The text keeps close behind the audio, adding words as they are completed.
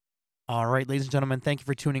All right, ladies and gentlemen, thank you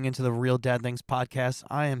for tuning into the Real Dad Things podcast.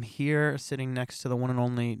 I am here sitting next to the one and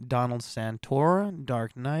only Donald Santora,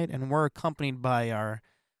 Dark Knight, and we're accompanied by our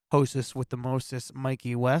hostess with the mostest,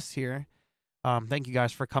 Mikey West here. Thank you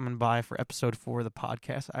guys for coming by for episode 4 of the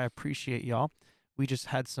podcast. I appreciate y'all. We just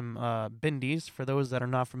had some bindies. For those that are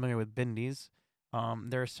not familiar with bindies,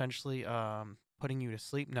 they're essentially putting you to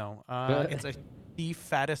sleep. No, it's the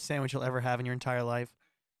fattest sandwich you'll ever have in your entire life.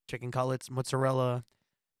 Chicken cutlets, mozzarella,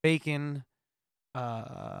 bacon,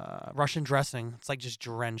 Russian dressing. It's like just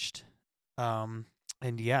drenched. And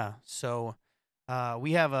yeah, so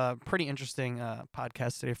we have a pretty interesting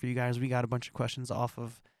podcast today for you guys. We got a bunch of questions off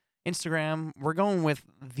of Instagram. We're going with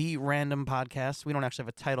The Random Podcast. We don't actually have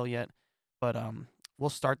a title yet, but we'll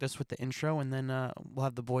start this with the intro, and then we'll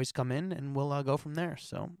have the boys come in, and we'll go from there.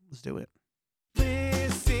 So let's do it.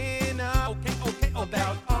 Listen up, okay,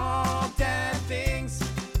 about all dad things.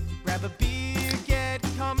 Grab a beer, get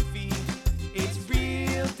comfy. It's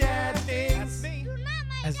Real Dad Things. You're not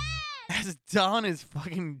my dad. As Don is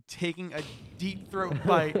fucking taking a deep throat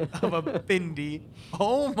bite of a bindi.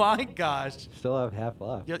 Oh my gosh. Still have half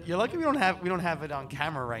left. You're lucky we don't have it on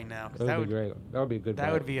camera right now. That would be great. That would be a good.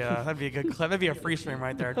 That'd be a good clip. That'd be a free stream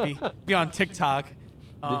right there. It'd be on TikTok.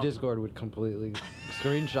 The Discord would completely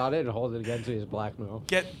screenshot it and hold it against his blackmail.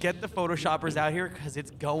 Get the Photoshoppers out here because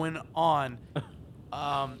it's going on.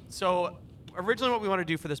 So originally what we wanted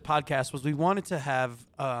to do for this podcast was we wanted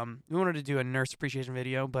to do a nurse appreciation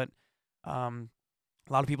video, but a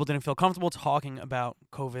lot of people didn't feel comfortable talking about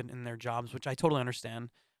COVID in their jobs, which I totally understand.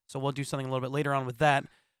 So we'll do something a little bit later on with that.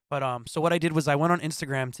 But so what I did was I went on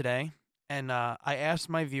Instagram today and I asked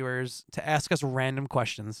my viewers to ask us random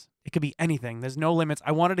questions. It could be anything. There's no limits.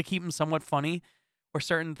 I wanted to keep them somewhat funny or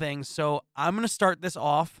certain things. So I'm going to start this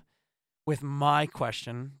off with my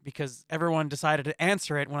question because everyone decided to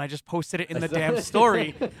answer it when I just posted it in the damn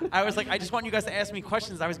story. I was like, I just want you guys to ask me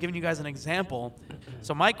questions. I was giving you guys an example.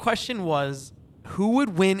 So my question was, who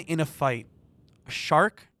would win in a fight, a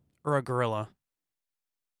shark or a gorilla?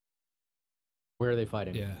 Where are they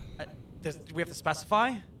fighting? Yeah. Do we have to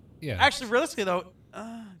specify? Yeah. Actually, realistically though,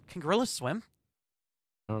 can gorillas swim?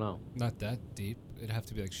 I don't know. Not that deep. It'd have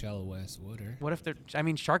to be like shallow ass water. What if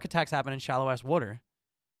shark attacks happen in shallow ass water.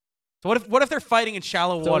 So what if they're fighting in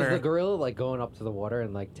shallow So water? is the gorilla like going up to the water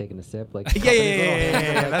and like taking a sip? Like Yeah.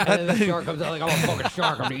 and then the shark comes out like, I'm a fucking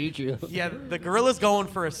shark. I'm gonna eat you. Yeah, the gorilla's going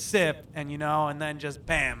for a sip, and then just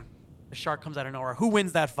bam, the shark comes out of nowhere. Who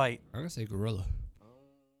wins that fight? I'm gonna say gorilla.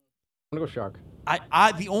 I'm gonna go shark.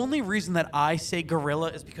 The only reason that I say gorilla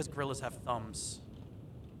is because gorillas have thumbs.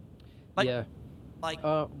 Yeah. Like,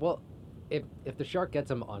 well, if the shark gets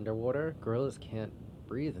them underwater, gorillas can't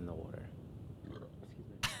breathe in the water.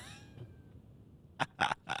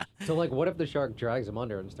 So like, what if the shark drags him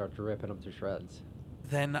under and starts ripping him to shreds?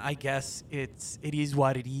 then I guess it is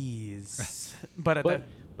what it is. But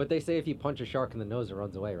they say if you punch a shark in the nose, it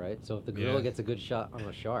runs away, right? So if the gorilla gets a good shot on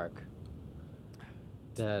a shark,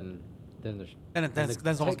 then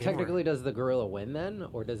technically does the gorilla win then,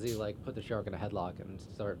 or does he like put the shark in a headlock and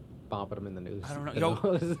start bomping him in the nose? I don't know.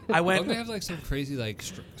 Don't they have like some crazy like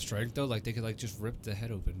strength though? Like they could like just rip the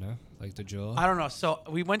head open, no? Like the jaw. I don't know. So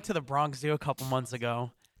we went to the Bronx Zoo a couple months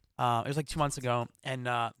ago. It was like 2 months ago, and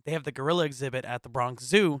they have the gorilla exhibit at the Bronx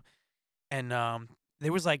Zoo, and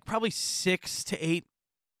there was like probably 6 to 8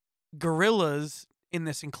 gorillas in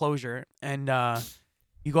this enclosure, and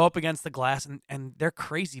you go up against the glass, and they're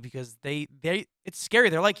crazy because they it's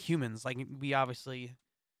scary. They're like humans. Like we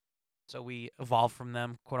evolved from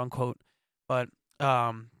them, quote unquote. But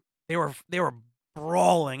they were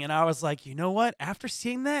brawling, and I was like, you know what? After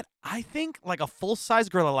seeing that, I think like a full size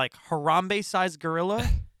gorilla, like Harambe sized gorilla.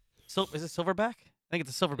 Is it silverback? I think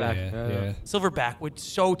it's a silverback. Yeah. Silverback would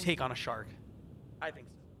so take on a shark. I think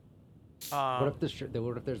so.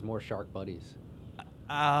 What if there's more shark buddies?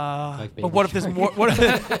 But what if there's more? What if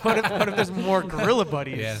there's more gorilla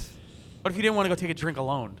buddies? Yeah. What if you didn't want to go take a drink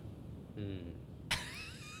alone?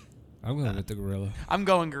 I'm going with the gorilla. I'm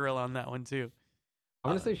going gorilla on that one too.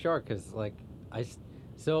 I'm gonna say shark because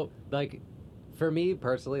for me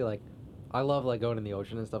personally, like I love like going in the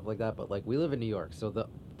ocean and stuff like that, but like we live in New York, so the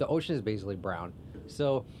ocean is basically brown.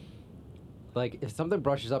 So like if something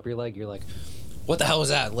brushes up your leg, you're like, what the hell was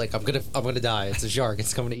that? Like I'm gonna die. It's a shark.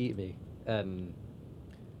 It's coming to eat me. And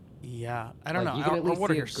yeah, I don't know. You can at least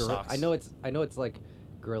water see here gorilla. sucks. I know it's like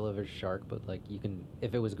gorilla versus shark, but like you can,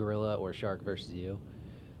 if it was gorilla or shark versus you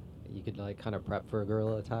could like kind of prep for a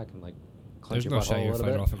gorilla attack and like clench There's your no shot butthole a you're little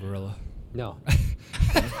fighting bit. off a gorilla. No.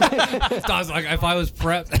 I was like, if I was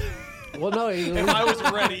prepped. Well, no. If I was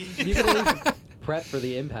ready. You can at least, prep for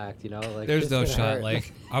the impact. You know, like There's this no could shot. hurt.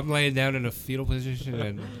 Like I'm laying down in a fetal position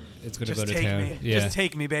and it's gonna Just go to take town. me. Yeah. Just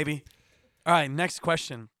take me, baby. All right, next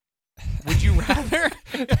question. Would you rather?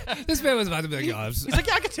 This man was about to be like, oh, He's like,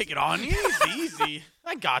 yeah, I could take it on. Easy.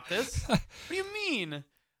 I got this. What do you mean?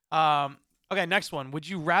 Okay, next one. Would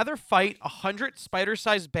you rather fight 100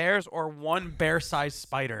 spider-sized bears or one bear-sized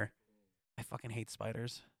spider? I fucking hate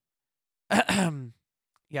spiders.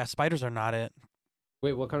 Yeah, spiders are not it.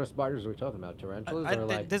 Wait, what kind of spiders are we talking about? Tarantulas or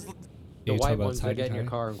like There's- the you talk white about ones that tiny, get in your tiny?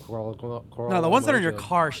 car and crawl no, the ones that are in your along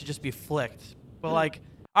car should just be flicked. But like,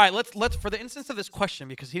 all right, let's for the instance of this question,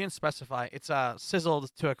 because he didn't specify, it's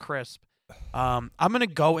sizzled to a crisp. I'm gonna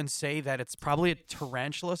go and say that it's probably a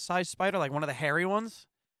tarantula-sized spider, like one of the hairy ones.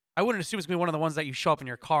 I wouldn't assume it's gonna be one of the ones that you show up in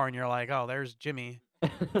your car and you're like, oh, there's Jimmy.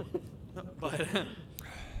 But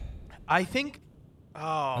I think,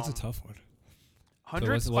 That's a tough one.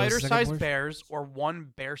 100 what's the second spider-sized word? bears or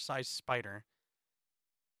one bear-sized spider.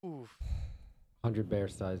 Oof. 100 bear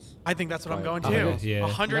size. I think that's what I'm going Spider. to. Okay, yeah.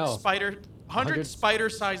 100 No. 100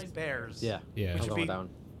 spider-sized bears. Yeah. Yeah. Which I'm would going be- down.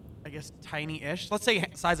 I guess tiny-ish. Let's say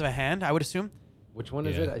size of a hand, I would assume. Which one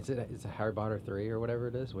is Yeah. it? It's a Harry Potter 3 or whatever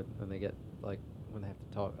it is when they get like when they have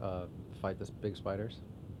to talk fight this big spiders.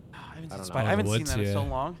 I haven't I seen, don't know. I haven't Oh, seen woods, that in so yeah.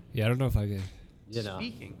 long. Yeah, I don't know if I can. You know.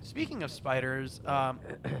 Speaking of spiders,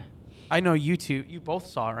 I know you two, you both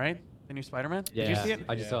saw it, right? The new Spider-Man? Yeah. Did you see it?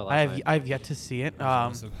 I just saw it I last have night. I have yet to see it.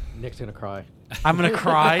 Awesome. Nick's gonna cry. I'm gonna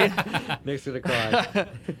cry. Nick's gonna cry.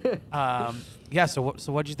 Yeah. So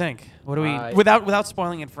what'd you think? What do we I- without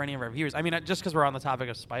spoiling it for any of our viewers? I mean, just because we're on the topic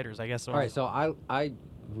of spiders, I guess. All right, so I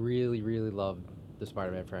really love the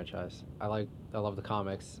Spider-Man franchise. I love the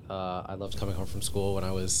comics. I loved coming home from school when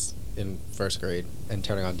I was in first grade and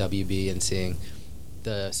turning on WB and seeing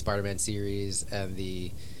the Spider-Man series and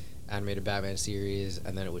the animated Batman series,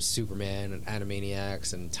 and then it was Superman and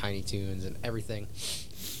Animaniacs and Tiny Toons and everything.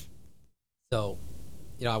 So,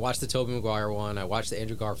 you know, I watched the Tobey Maguire one. I watched the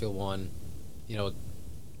Andrew Garfield one. You know,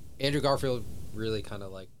 Andrew Garfield really kind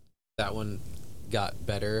of like that one got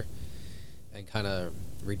better and kind of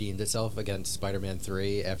redeemed itself against Spider-Man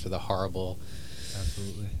 3 after the horrible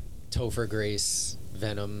Absolutely. Topher Grace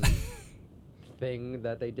Venom thing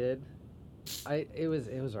that they did. It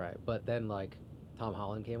was alright, but then like Tom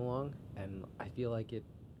Holland came along and I feel like it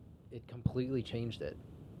completely changed it.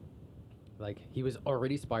 Like he was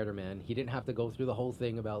already Spider-Man. He didn't have to go through the whole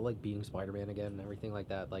thing about like being Spider-Man again and everything like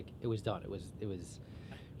that. Like it was done. It was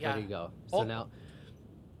Yeah. ready to go. So Oh. now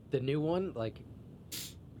the new one, like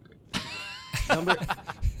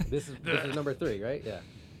this is number 3, right? Yeah.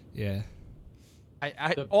 Yeah.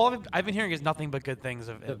 I all of it, I've been hearing is nothing but good things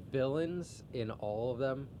of The it. villains in all of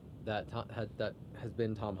them that has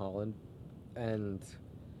been Tom Holland, and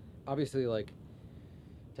obviously like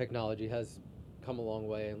technology has come a long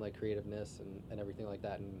way and like creativeness and everything like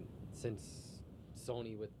that. And since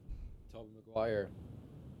Sony with Tobey Maguire,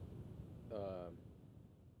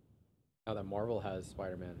 now that Marvel has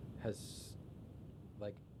Spider-Man, has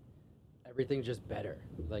like everything's just better.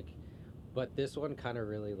 Like, but this one kind of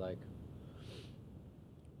really like.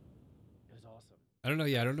 It was awesome. I don't know.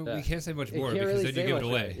 Yeah, I don't know. Yeah. We can't say much You more can't because really then you say give it much,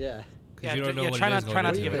 away. right? Yeah. Because Yeah, you don't know what try it not is try going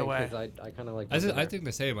not to into give it it. away. 'Cause I kind of like. I think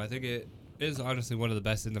the same. I think it is honestly one of the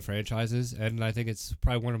best in the franchises, and I think it's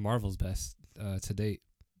probably one of Marvel's best to date.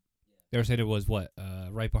 They were saying it was what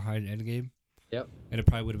right behind Endgame. Yep. And it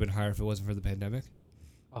probably would have been higher if it wasn't for the pandemic.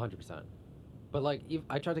 100%. But like,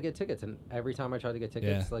 I tried to get tickets, and every time I tried to get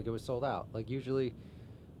tickets, Yeah. like it was sold out. Like usually,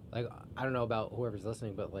 like I don't know about whoever's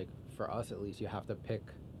listening, but like for us at least, you have to pick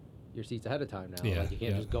your seats ahead of time now. Yeah, Like you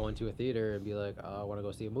can't yeah. just go into a theater and be like, oh, I want to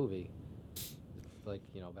go see a movie. It's like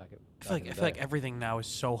back at. I feel like everything now is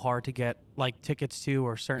so hard to get like tickets to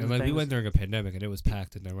or certain And like things. we went during a pandemic, and it was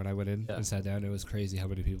packed. And then when I went in Yeah. and sat down, it was crazy how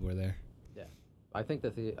many people were there. I think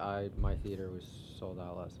my theater was sold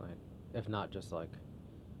out last night, if not just like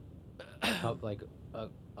like a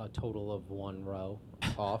total of one row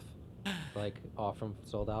off, like off from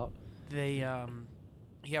sold out. They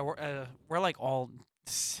yeah, we're like all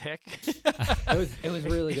sick. It was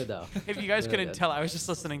really good though. If you guys Really couldn't good. tell, I was just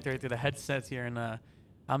listening through the headsets here, and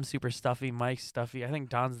I'm super stuffy. Mike's stuffy. I think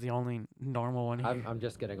Don's the only normal one here. I'm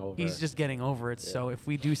just getting over. He's just getting over it. Yeah. So if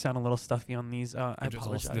we do sound a little stuffy on these, I I'm just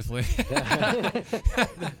all apologize. sniffly.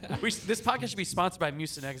 This podcast should be sponsored by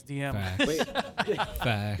Mucinex DM. Facts. Wait,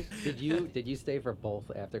 Facts. did you stay for both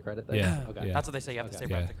after credit things? Yeah, Okay. yeah. That's what they say. You have to Okay.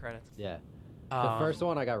 say Yeah. right the credits. Yeah. The Um, first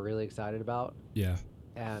one I got really excited about, Yeah.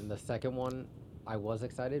 and the second one I was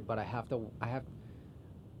excited, but I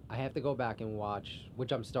I have to go back and watch,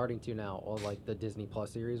 which I'm starting to now, all like the Disney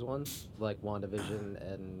Plus series ones, like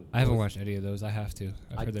WandaVision and. I haven't watched any of those. I have to.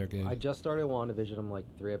 I've heard they're good. I just started WandaVision. I'm like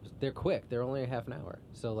 3 episodes. They're quick. They're only a half an hour,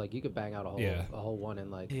 so like you could bang out a whole one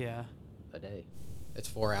in like Yeah. a day. It's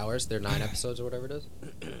 4 hours. They're 9 episodes or whatever it is.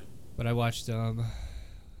 But I watched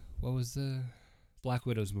what was the Black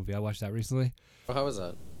Widow's movie? I watched that recently. Well, how was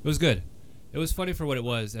that? It was good. It was funny for what it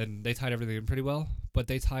was, and they tied everything in pretty well. But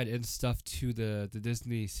they tied in stuff to the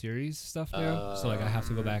Disney series stuff now. So like I have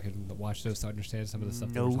to go back and watch those to understand some of the stuff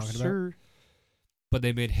they were talking about. But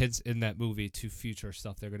they made hints in that movie to future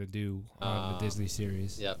stuff they're gonna do on the Disney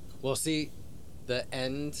series. Yep. Well, see, the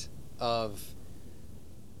end of.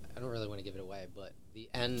 I don't really want to give it away, but the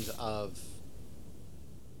end of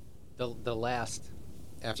the last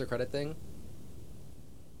after credit thing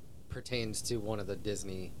pertains to one of the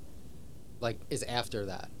Disney, like, is after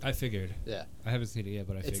that. I figured. Yeah. I haven't seen it yet,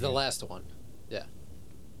 but I figured. It's the last one. Yeah.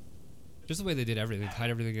 Just the way they did everything, tied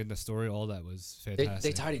everything in the story, all that was fantastic.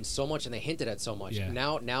 They tied in so much and they hinted at so much. Yeah.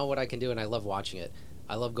 Now what I can do, and I love watching it,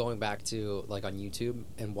 I love going back to, like, on YouTube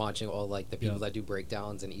and watching all, like, the people that do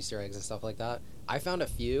breakdowns and Easter eggs and stuff like that. I found a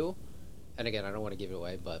few, and again, I don't want to give it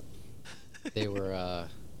away, but they were,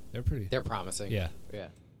 they're promising. Yeah. Yeah.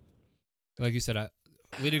 Like you said,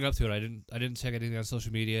 leading up to it, I didn't check anything on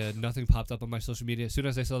social media. Nothing popped up on my social media. As soon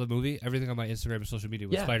as I saw the movie, everything on my Instagram and social media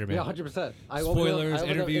was Spider-Man. Yeah, 100%. Spoilers,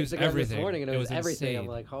 interviews, everything. This morning and it was everything. insane. I'm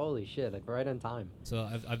like, holy shit, like right on time. So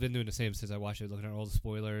I've been doing the same since I watched it, looking at all the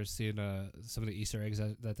spoilers, seeing some of the Easter eggs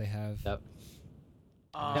that they have. Yep.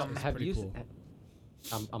 Now, It's have pretty you? cool.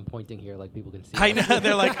 I'm pointing here like people can see. I know.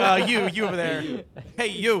 They're like, you over there. Hey,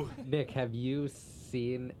 you. Nick, have you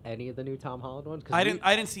seen any of the new Tom Holland ones? I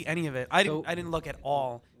didn't see any of it. I didn't look at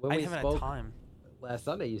all. When I we haven't had spoke time. last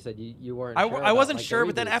Sunday, you said you weren't. I sure wasn't about, like, sure, the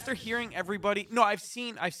but then reboots. after hearing everybody, no, I've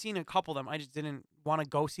seen a couple of them. I just didn't want to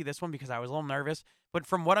go see this one because I was a little nervous. But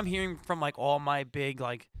from what I'm hearing from like all my big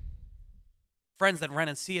like friends that rent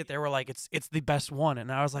and see it, they were like, it's the best one,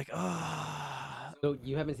 and I was like, ugh. So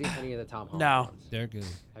you haven't seen any of the Tom Holland No. ones? They're good.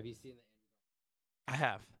 Have you seen I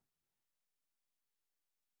have.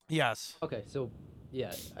 Yes. Okay, so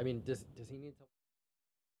yeah, I mean, does he need to?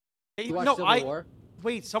 Hey, You watch no, Civil War?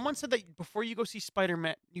 wait. Someone said that before you go see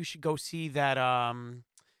Spider-Man, you should go see that.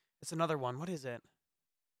 It's another one. What is it?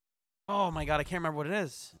 Oh my god, I can't remember what it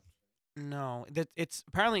is. No, it's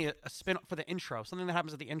apparently a spin for the intro. Something that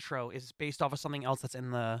happens at the intro is based off of something else that's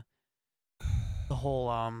in the whole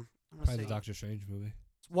Probably the Doctor Strange movie.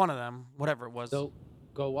 It's one of them, whatever it was. So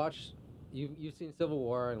go watch. You've seen Civil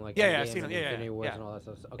War and like Yeah, I've Endgame seen and it. Yeah, Infinity Wars yeah. and all that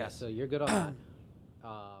stuff. Okay, Yes. so you're good on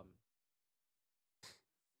that.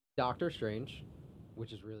 Doctor Strange,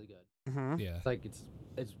 which is really good. Mm-hmm. Yeah. It's like it's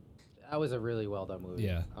that was a really well done movie.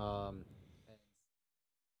 Yeah.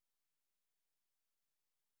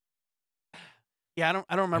 Yeah, I don't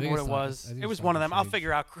remember think what it's it Doctor- was. I think It it's was one of Doctor them. I'll Strange.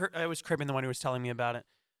 figure out. It was Cribbin, the one who was telling me about it.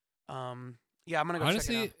 Yeah, I'm gonna go check it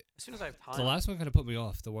Honestly, out as soon as I have time. the last one kind of put me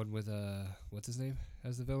off. The one with what's his name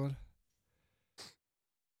as the villain?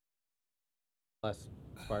 Last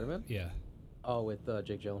Spider-Man. Yeah. Oh, with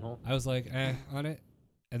Jake Gyllenhaal. I was like, on it,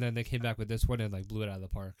 and then they came back with this one and like blew it out of the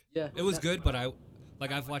park. Yeah, It was good, but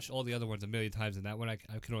I've watched all the other ones a million times, and that one I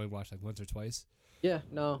can only watch like once or twice. Yeah,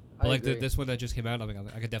 no, But I like agree. this one that just came out, I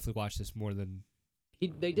could definitely watch this more than They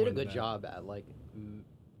did a more than good that. job at like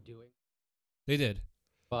doing, they did.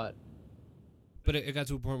 but But it got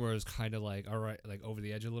to a point where it was kind of like, all right, like over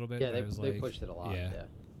the edge a little bit. yeah, and they I was they like, pushed it a lot. yeah. Yeah,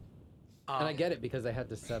 and I get it because they had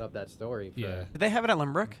to set up that story. For, Yeah. Did they have it at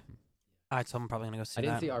Limerick? All right, so I'm probably gonna go see I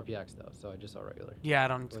didn't that. see RPX though, so I just saw regular. Yeah, I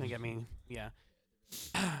don't. It's gonna get me. Yeah.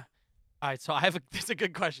 All right, so this is a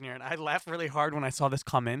good question here, and I laughed really hard when I saw this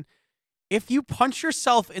come in. If you punch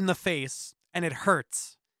yourself in the face and it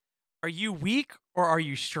hurts, are you weak or are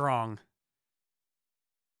you strong?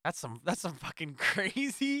 That's some fucking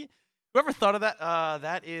crazy. Whoever thought of that?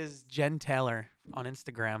 That is Jen Taylor on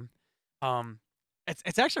Instagram.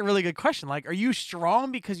 It's actually a really good question. Like, are you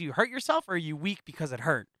strong because you hurt yourself, or are you weak because it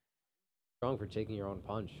hurt? Strong for taking your own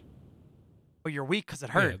punch Or you're weak because it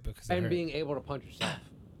hurt? Yeah, because it and hurt. being able to punch yourself.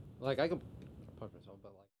 Like I can punch myself,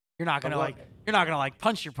 but like You're not gonna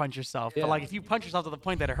punch yourself. Yeah. But like if you punch yourself to the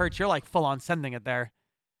point that it hurts, you're like full on sending it there.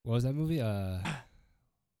 What was that movie?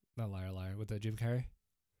 Not Liar Liar with Jim Carrey.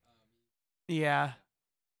 Yeah.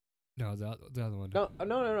 No, the other one.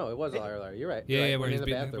 no. It was Liar. You're right. Yeah, You're yeah, right. where When he's in the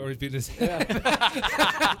beating, bathroom. where he's beating his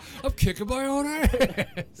Yeah. I'm kicking my own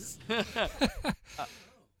ass.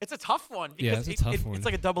 It's a tough one Yeah, because it's a tough one. it's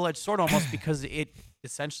like a double-edged sword almost because it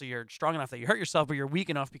essentially you're strong enough that you hurt yourself, but you're weak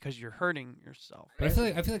enough because you're hurting yourself. But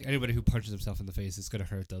I feel like anybody who punches himself in the face is gonna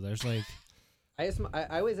hurt though. There's like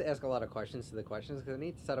I always ask a lot of questions to the questions because I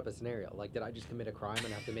need to set up a scenario. Like, did I just commit a crime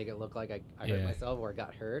and have to make it look like I hurt Yeah. myself or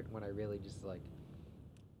got hurt when I really just like.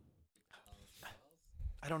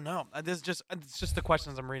 I don't know. It's just the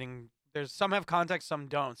questions I'm reading. There's some have context, some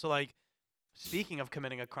don't. So like, speaking of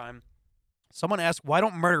committing a crime, someone asked, why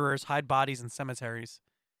don't murderers hide bodies in cemeteries?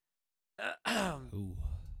 Ooh.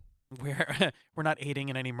 We're not aiding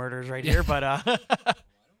in any murders right here, but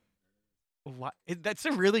that's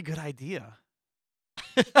a really good idea.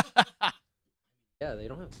 Yeah, they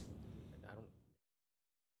don't have.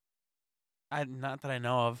 I don't. Not that I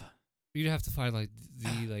know of. You'd have to find like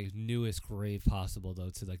the like newest grave possible though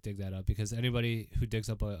to like dig that up, because anybody who digs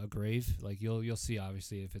up a grave, like you'll see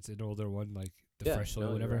obviously if it's an older one, like the Yeah, fresh soil no, or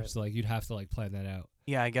you're whatever. right. So like you'd have to like plan that out.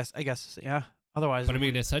 Yeah, I guess yeah. Otherwise, But I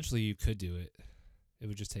mean, essentially you could do it. It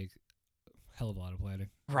would just take a hell of a lot of planning.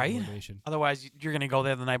 and right? coordination. Otherwise, you're gonna go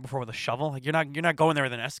there the night before with a shovel. Like you're not going there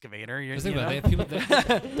with an excavator. You're, Just think you about know? it.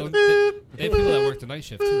 They have people that work the night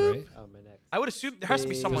shift too, right? Oh, my neck. I would assume there has to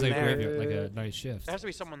be There's someone There's there. like a night shift. There has to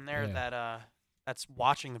be someone there Yeah. that that's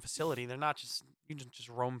watching the facility. They're not just you just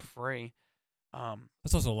roam free.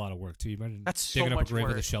 That's also a lot of work too. You imagine That's so digging up a much grave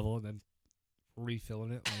with a work. shovel and then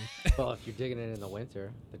refilling it. Like, Well, if you're digging it in the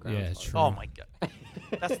winter, the ground. Yeah, it's true. Oh my god,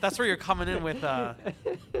 that's where you're coming in with the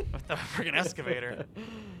freaking excavator.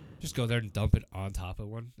 just go there and dump it on top of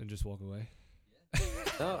one and just walk away.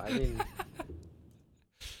 No, I mean,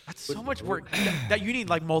 That's so much work that you need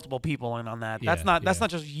like multiple people in on that. That's Yeah, not yeah.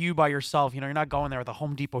 just you by yourself. You know, you're not going there with a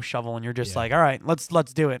Home Depot shovel and you're just Yeah. like, all right, let's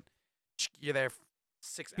do it. You're there for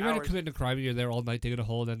 6 You might have hours. committed a crime and you're there all night digging a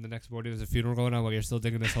hole, and then the next morning there's a funeral going on while you're still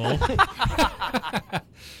digging this hole.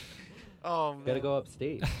 Oh man. gotta go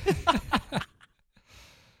upstate.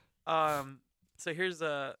 So here's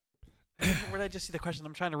where did I just see the question?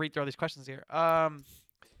 I'm trying to read through all these questions here.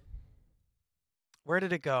 Where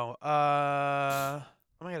did it go? Oh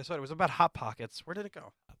my god, I saw it. It was about Hot Pockets. Where did it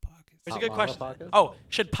go? There's a Hot good Mama question. Pockets? Oh,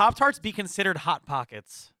 should Pop Tarts be considered Hot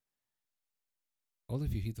Pockets? Only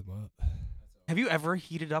if you heat them up. Have you ever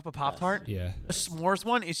heated up a Pop Tart? Yeah. The s'mores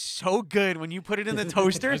one is so good when you put it in the I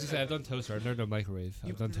toaster. was gonna say, I've done toaster. I've never done microwave. You-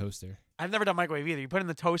 I've done toaster. I've never done microwave either. You put it in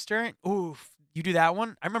the toaster. Oof. You do that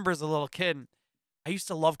one. I remember as a little kid, I used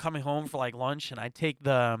to love coming home for like lunch, and I'd take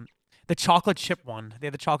the chocolate chip one. They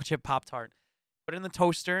had the chocolate chip Pop Tart. Put it in the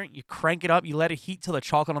toaster. You crank it up. You let it heat till the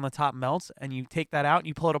chocolate on the top melts, and you take that out and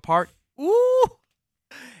you pull it apart. Ooh.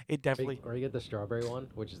 It definitely Or you get the strawberry one,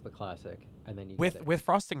 which is the classic, and then you with get with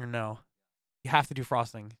frosting or no? You have to do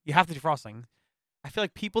frosting. You have to do frosting. I feel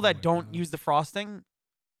like people that my don't God. use the frosting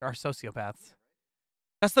are sociopaths.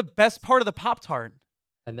 That's the best part of the Pop Tart.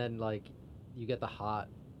 and then like you get the hot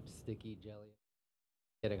sticky jelly,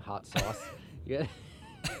 getting hot sauce. You get,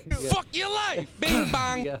 Fuck your life. Bing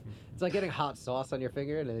bang. yeah, it's like getting hot sauce on your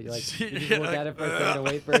finger, and then you like you just Yeah, look like, at it for a second and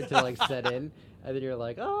wait for it to like set in, and then you're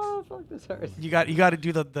like, oh fuck, this hurts. You got to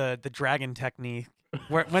do the dragon technique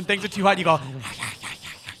where when things are too hot you go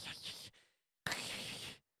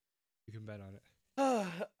You can bet on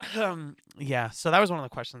it. yeah, so that was one of the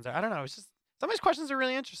questions there. I don't know, it's just some of these questions are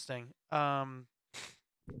really interesting. Ow,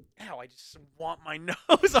 I just want my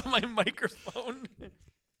nose on my microphone.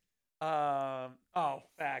 Oh,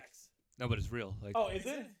 facts. No, but it's real. Like, Oh, is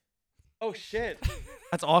it? Oh shit.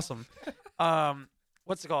 That's awesome.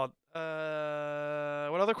 What's it called?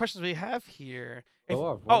 What other questions do we have here? If- Go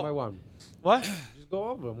off one oh, by one. what? Just go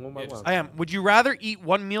over them one by Yeah, just- one. I am. Would you rather eat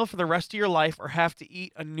one meal for the rest of your life or have to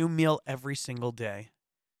eat a new meal every single day?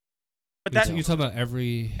 But that you're talking about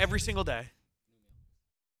every. every single day.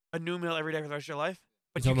 A new meal every day for the rest of your life,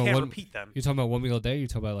 but You're you talking can't about repeat them. You're talking about 1 meal a day. You're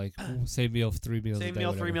talking about like same meal, 3 meals. a Same day,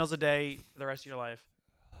 meal, 3 whatever. meals a day for the rest of your life.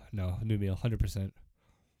 No, a new meal, 100%.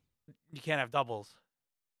 You can't have doubles.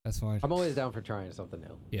 That's fine. I'm always down for trying something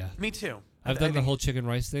new. Yeah, Me too. I've I done the think whole chicken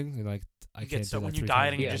rice thing, and like I you can't get so do when that you 3 diet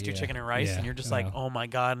times. and you Yeah, just do yeah, chicken and rice, yeah, and you're just I like, know. oh my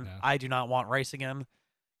god, No. I do not want rice again.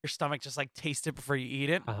 Your stomach just like tastes it before you eat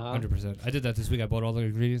it. 100%. I did that this week. I bought all the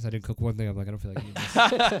ingredients. I didn't cook one thing. I'm like, I don't feel like eating this.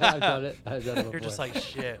 I've done it. I've done it before. You're just like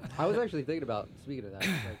shit. I was actually thinking about speaking of that. Like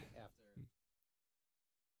after.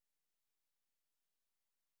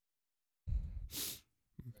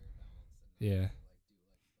 Yeah.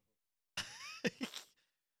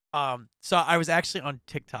 So I was actually on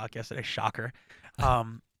TikTok yesterday, shocker.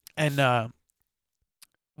 And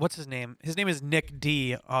what's his name? His name is Nick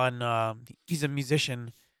D he's a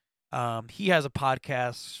musician. He has a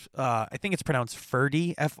podcast, I think it's pronounced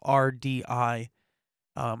Ferdi, FRDI.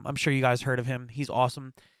 I'm sure you guys heard of him. He's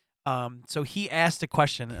awesome. So he asked a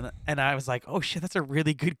question and I was like, "Oh shit, that's a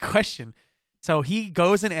really good question." So he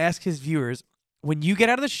goes and asks his viewers, "When you get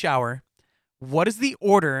out of the shower, what is the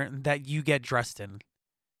order that you get dressed in?"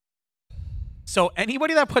 So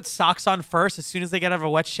anybody that puts socks on first, as soon as they get out of a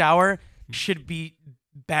wet shower, should be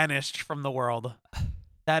banished from the world.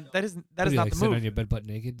 That is What do you, not like, the sit move. on your bed butt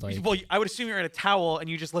naked? Like, Well, I would assume you're in a towel and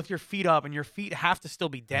you just lift your feet up, and your feet have to still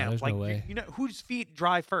be damp. there's like no way. you know, whose feet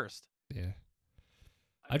dry first? yeah.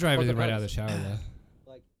 I dry everything right out of the shower though.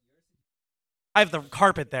 Like I have the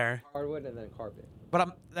carpet there, hardwood and then carpet. but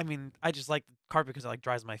I just like the carpet because it like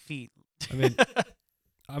dries my feet. I mean,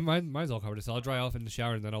 mine's all covered. So I'll dry off in the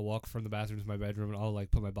shower and then I'll walk from the bathroom to my bedroom and I'll like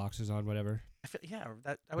put my boxers on, whatever. Yeah,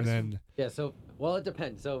 that I would And assume then Yeah. So it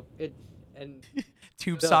depends. So it and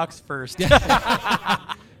tube No. socks first.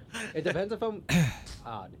 it depends if I'm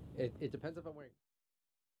odd. It depends if I'm wearing.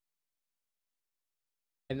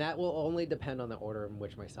 And that will only depend on the order in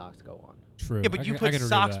which my socks go on. true. Yeah, but I you can- I put can agree with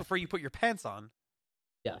socks that. before you put your pants on.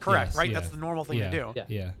 Yeah. Correct, Yes, right? yeah. That's the normal thing Yeah. to do. Yeah.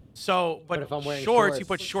 Yeah. So, but if I'm wearing shorts, you shorts-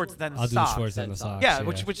 put shorts then I'll do socks. the shorts then and the socks. socks.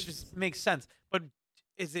 Yeah, which just makes sense. But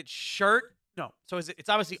is it shirt? No. So it's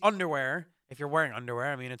obviously underwear. If you're wearing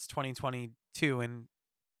underwear, I mean it's 2022 in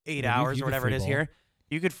 8 Yeah, hours you or could whatever it free is ball. here.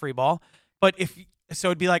 You could free ball. But so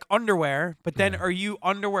it'd be like underwear, but then Yeah. are you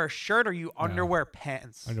underwear shirt or are you underwear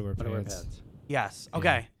pants? underwear Underwear pants. pants. Yes. Yeah.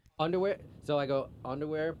 Okay. Underwear. So I go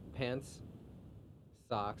underwear, pants,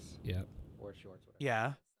 socks, Yeah. or shorts. Whatever.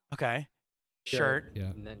 Yeah. Okay. Shirt. Yeah.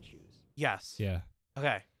 And then shoes. Yes. Yeah.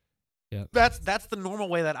 Okay. Yeah. That's the normal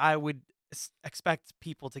way that I would expect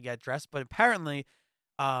people to get dressed, but apparently,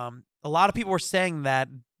 a lot of people were saying that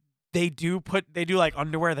they do like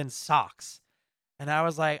underwear then socks, and I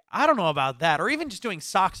was like, I don't know about that, or even just doing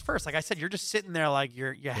socks first. Like I said, you're just sitting there like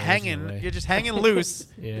you're there's no hanging, way. you're just hanging loose.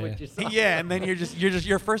 Yeah. With your socks. Yeah, and then you're just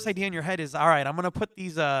your first idea in your head is, all right, I'm gonna put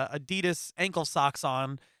these Adidas ankle socks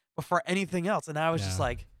on before anything else, and I was just Yeah.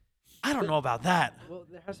 like, I don't know about that. Well,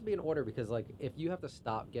 there has to be an order because, like, if you have to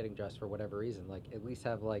stop getting dressed for whatever reason, like, at least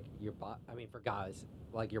have like your I mean, for guys,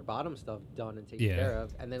 like your bottom stuff done and taken Yeah. care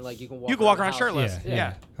of, and then like you can walk. You can walk the around house. shirtless. Yeah.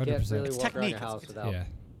 Yeah. Can't 100%. really It's walk around technique. your house It's- without, Yeah.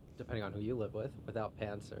 depending on who you live with, without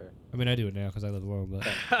pants or. I mean, I do it now because I live alone,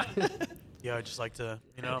 but Yeah, I just like to,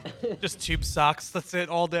 just tube socks. That's it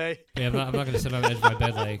all day. yeah, I'm not gonna sit on the edge of my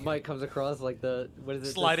bed like. Mike comes across like what is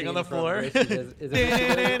it? Sliding on the scene from floor. Gracie Is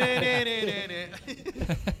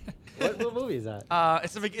it what movie is that?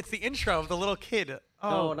 It's the intro of the little kid. No,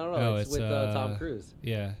 Oh, No, it's it's, with Tom Cruise.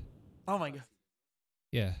 Yeah. oh my god!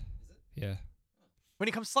 Yeah. Yeah. When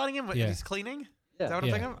he comes sliding in, Yeah. he's cleaning. Is Yeah. that what I'm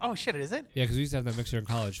Yeah. thinking of? Oh shit! Is it? Yeah, because we used to have that mixer in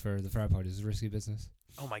college for the frat parties. It's risky business.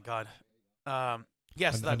 Oh my god.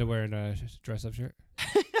 Yes, that Underwear and a dress-up shirt.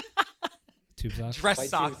 Tube socks. dress White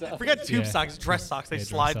socks. tube socks. Forget tube Yeah. socks. Dress socks. They Yeah, dress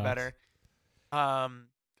slide socks. better.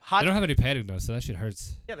 Hot. They don't have any padding though, so that shit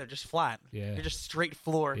hurts. Yeah, they're just flat. Yeah. They're just straight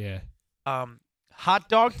floor. Yeah. Hot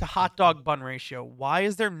dog to hot dog bun ratio. Why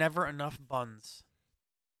is there never enough buns?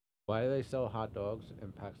 Why do they sell hot dogs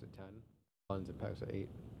in packs of 10, buns in packs of 8?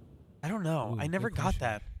 I don't know. Ooh, I never good got question.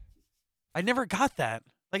 that. I never got that.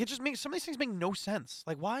 Like it just makes some of these things make no sense.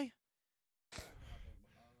 Like why?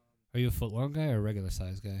 Are you a foot long guy or a regular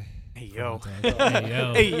size guy? Hey For yo. hot dogs? Hey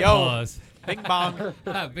yo. Hey, yo. Pause. Bing bong.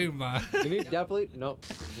 Big man. You need definitely nope.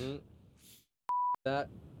 That.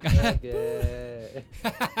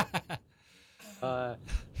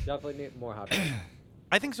 Definitely need more hot dogs.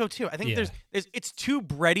 I think so too. I think Yeah. there's it's too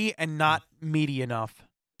bready and not meaty enough.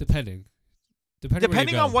 Depending Depending where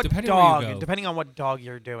you on go. what Depending where you dog, go. depending on what dog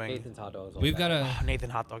you're doing. Nathan's hot dogs. We've got a Oh, Nathan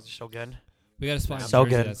hot dogs are so good. spot in So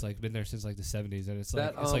Jersey good. that's like been there since like the 70s, and it's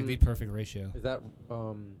That, like it's like the perfect ratio. Is that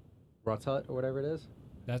Rutt's Hut or whatever it is?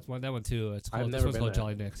 That one too. It's I've called this never one's been called there.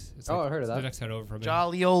 Jolly Nicks. It's Oh, like, I heard of it's that. The next head over from me.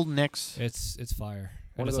 Jolly old Nicks. It's fire.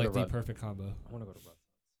 And Wanna it's go like to the Rutt. perfect combo. I want to go to Rutt's.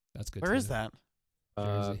 That's good. Where too. is that?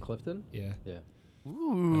 Jersey. Clifton. Yeah. Yeah. That's good.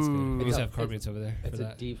 Ooh. We used to have It's- car meets over there for It's a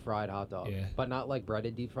that. deep fried hot dog. Yeah. But not like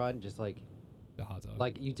breaded deep fried, just like The hot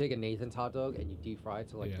dog. you take a Nathan's hot dog and you deep fry it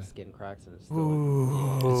to like Yeah. the skin cracks and it's still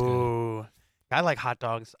Ooh. I like hot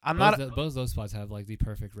dogs. I'm not both of those spots have like the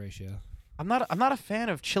perfect ratio. I'm not a fan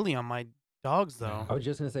of chili on my dogs though. I was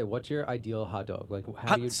just gonna say, what's your ideal hot dog? Like, how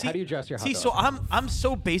Hot- do you see- how do you dress your hot See, dog? so I'm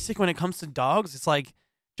so basic when it comes to dogs. It's like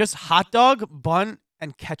just hot dog, bun,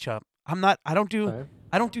 and ketchup. I don't do Okay.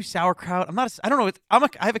 I don't do sauerkraut. I don't know.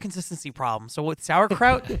 I have a consistency problem. So with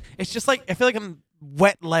sauerkraut, it's just like I feel like I'm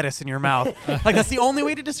wet lettuce in your mouth. Like that's the only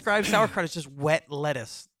way to describe sauerkraut. Is just wet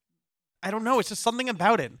lettuce. I don't know. It's just something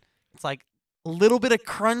about it. It's like a little bit of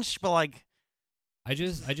crunch, but like, I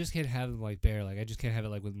just can't have them like bare. Like I just can't have it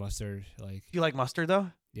like with mustard. Like do you like mustard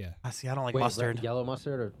though? yeah. I see. I don't like Wait, mustard. yellow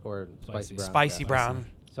mustard or spicy Spicy. brown? Spicy Yeah. brown.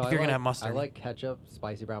 So if I you're gonna like- have mustard. I like ketchup,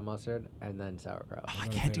 spicy brown mustard, and then sauerkraut. Oh, I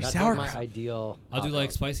not a can't do fan. That's sauerkraut. like my ideal. I'll do hot like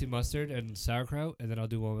dog. spicy mustard and sauerkraut, and then I'll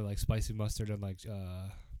do one with like spicy mustard and like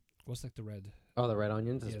what's like the red Oh, the red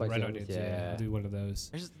onions, the Yeah, the spicy red onions. onions. Yeah. I'll do one of those.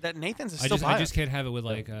 There's that Nathan's is I still just, by I it. just can't have it with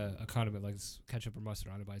like a condiment like ketchup or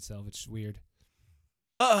mustard on it by itself. It's weird.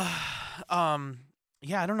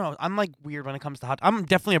 Yeah, I don't know. I'm like weird when it comes to hot. I'm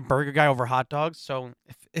definitely a burger guy over hot dogs. So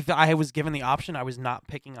if I was given the option, I was not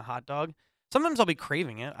picking a hot dog. Sometimes I'll be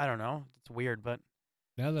craving it. I don't know. It's weird, but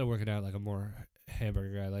Now that I'm working out, like I'm more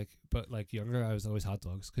hamburger guy. But like younger, I was always hot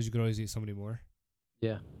dogs because you could always eat so many more.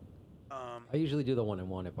 Yeah. I usually do the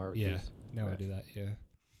 1-in-1 at barbecues. Yeah. Now I Right. do that. Yeah.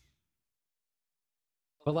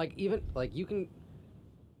 But like even like you can,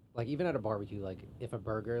 like even at a barbecue, like if a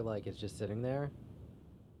burger like is just sitting there,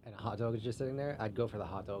 and a hot dog is just sitting there, I'd go for the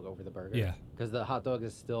hot dog over the burger. Yeah. Because the hot dog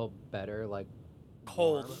is still better, like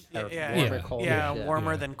cold. warm, or Yeah, warmer, yeah. cold. yeah,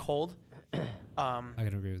 warmer Yeah. than cold. I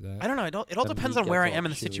can agree with that. I don't know. It all The depends meat on where I gets all am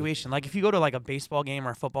in the chewy. situation. Like if you go to like a baseball game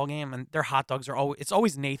or a football game, and their hot dogs are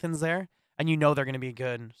always Nathan's there, and you know they're gonna be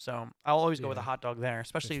good. So I'll always go with a Yeah. hot dog there,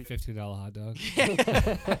 especially $15 hot dog.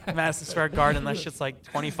 Madison Square Garden. That shit's like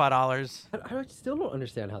 $25 I still don't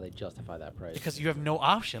understand how they justify that price. because you have no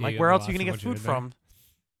option. Yeah, Like you where have else no are you gonna option get once food you're in from?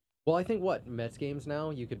 Well, I think what Mets games now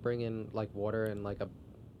you could bring in like water and like some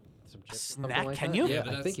chips or snack, something like can that. you? Yeah,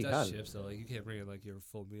 but I think you that's can. chips though. Like you can't bring in like your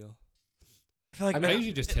full meal. I feel like I I mean,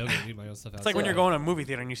 usually just tailgate and eat my own stuff. it's like when Yeah. you're going to a movie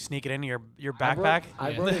theater and you sneak it into your I brought- backpack. I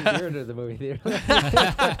Yeah. brought in beer to the movie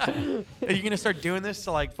theater. Are you gonna start doing this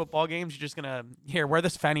to like football games? You're just gonna wear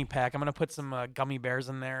this fanny pack. I'm gonna put some gummy bears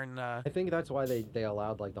in there and I think that's why they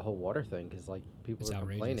allowed like the whole water thing because like people It's were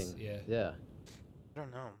outrageous. complaining. Yeah. Yeah. I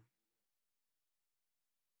don't know.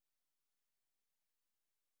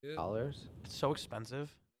 Dollars. It's so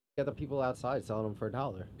expensive. Get the people outside selling them for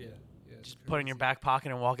 $1. Yeah. Yeah. Just put it in your back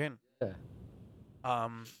pocket and walk in. Yeah.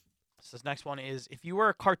 So this next one is: if you were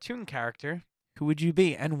a cartoon character, who would you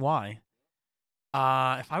be and why?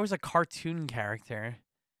 If I was a cartoon character,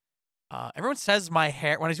 everyone says my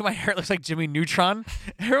hair. When I do my hair, it looks like Jimmy Neutron.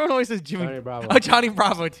 Everyone always says Jimmy. Johnny Bravo. Oh, Johnny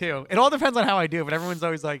Bravo too. It all depends on how I do, but everyone's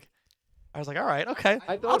always like, I was like, all right, okay,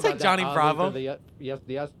 I thought I'll about take that, Johnny honestly, Bravo.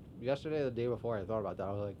 for yesterday, the day before, I thought about that.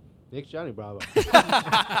 I was like, Nick's Johnny Bravo.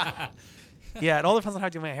 Yeah, it all depends on how I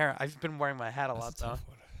do my hair. I've been wearing my hat a lot though.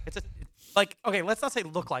 It's like, okay, let's not say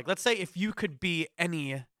look like. Let's say if you could be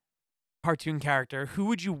any cartoon character, who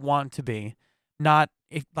would you want to be? Not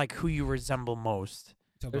if like who you resemble most.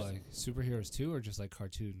 Talk about like superheroes too, or just like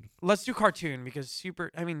cartoon? Let's do cartoon because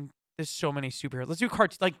there's so many superheroes. Let's do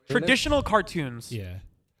like there- traditional cartoons. Yeah.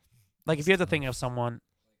 Like if you had to think of someone,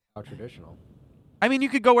 How traditional. I mean, you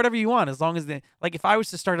could go whatever you want as long as like if I was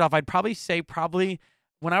to start it off, I'd probably say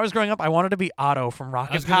when I was growing up, I wanted to be Otto from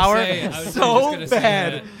Rocket was gonna Power say- I was just so gonna say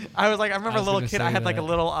bad. that. I was like, I remember I a was little gonna kid. I say had like a that.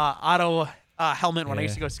 little Otto helmet when I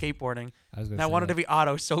used to Yeah. go skateboarding. I was gonna And I say wanted to that. be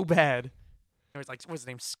Otto so bad. It was like, what's his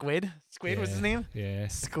name? Squid? Squid was his Yeah. name? Yeah.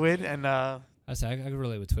 Squid and I could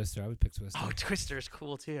relate with Twister. I would pick Twister. oh, Twister's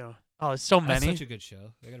cool too. Oh, there's so That's many. such a good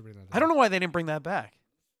show. They gotta bring that. I don't know why they didn't bring that back.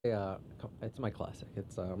 Yeah, it's my classic.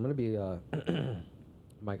 It's I'm gonna be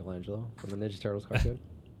Michelangelo from the Ninja Turtles cartoon.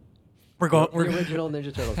 We're going. The We're, original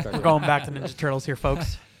Ninja Turtles cartoon. we're going back to Ninja Turtles here,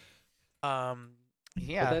 folks. But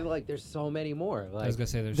Yeah. then like, there's so many more. I was Like, gonna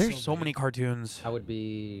say There's so many cartoons. I would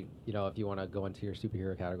be, if you want to go into your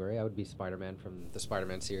superhero category, I would be Spider-Man from the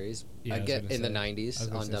Spider-Man series. Yeah, I I'd was get gonna in the say- I was 90s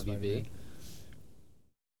gonna on say WB.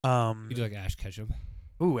 Spider-Man. You do like Ash Ketchum.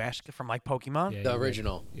 Ooh, Ash from like Pokemon. Yeah, The you could-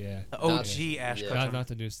 original. Yeah. The Not- OG Ash yeah. Ketchum. Not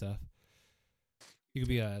the new stuff. You could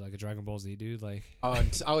be like a Dragon Ball Z dude. Like. I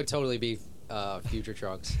would totally be Future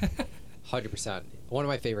Trunks. 100%. One of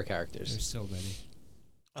my favorite characters. There's so many.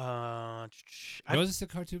 I- Was this a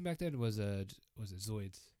cartoon back then? Was it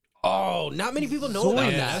Zoids? Oh, not many people know about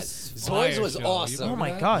Zoids. that. that's Zoids fire was show. You awesome. Oh remember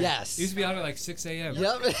my that? god. Yes. It used to be on at like 6 a.m.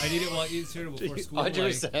 Yep. I need it while eating cereal before school. Like,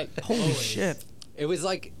 100%. Holy always. shit. It was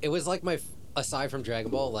like my aside from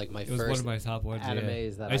Dragon Ball, like my It was first one of my top ones.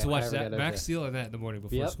 animes yeah. that I used to I watch ever that got Max into. Steel and that in the morning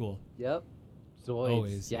before Yep. school. Yep. Zoids.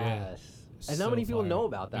 Always, yeah. Yes. And So not many people fire. know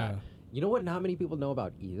about that. No. You know what not many people know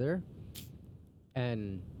about either?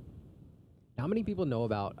 And not many people know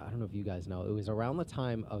about, I don't know if you guys know, it was around the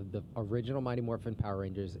time of the original Mighty Morphin Power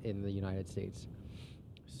Rangers in the United States.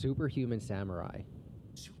 Superhuman Samurai.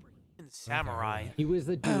 Superhuman Samurai. He was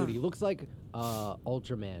the dude. He looks like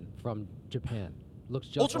Ultraman from Japan. Looks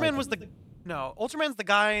just Ultraman like was him. Ultraman's the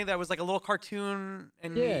guy that was like a little cartoon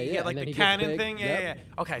and Yeah, he yeah, had like and then the he gets cannon big. thing. Yeah, Yep. yeah,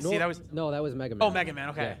 yeah. Okay, No, see that was that was Mega Man. Oh, Mega Man,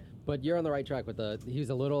 okay. Yeah. But you're on the right track with he was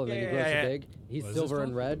a little and then he grows Yeah. so big. He's What is this silver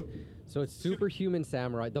and called? red. So it's Superhuman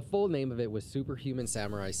Samurai. The full name of it was Superhuman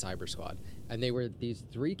Samurai Cyber Squad. And they were these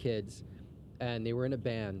 3 kids and they were in a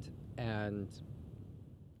band and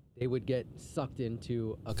they would get sucked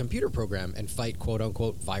into a computer program and fight quote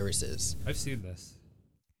unquote viruses. I've seen this.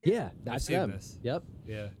 Yeah, that's seen them. this. Yep.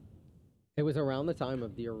 Yeah. It was around the time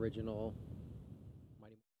of the original.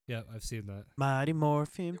 Yeah, I've seen that. Mighty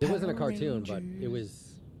Morphin. It wasn't a Power cartoon, but it Rangers.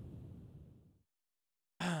 was.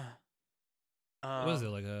 What was it,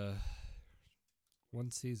 like a one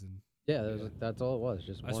season? Yeah, that's all it was.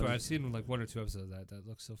 Just I one. swear I've seen like 1 or 2 episodes of that. That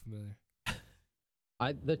looks so familiar.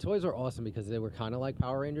 The toys were awesome because they were kind of like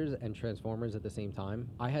Power Rangers and Transformers at the same time.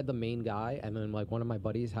 I had the main guy, and then like one of my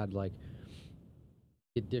buddies had like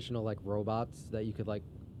additional like robots that you could like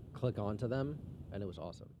click onto them, and it was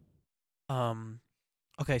awesome.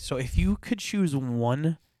 Okay, so if you could choose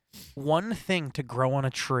one thing to grow on a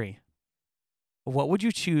tree, what would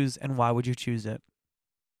you choose and why would you choose it?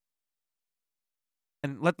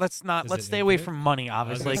 And let's Is stay it away infinite? from money, I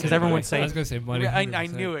was obviously, gonna because say everyone money. would say. I was gonna say money. I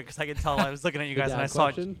 100%. knew it because I could tell. I was looking at you The guys dad and I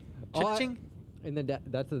saw. question? Oh, Ching. and then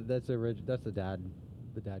that's the dad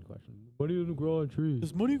question. Money doesn't grow on trees.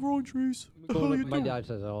 Does money grow on trees? My dad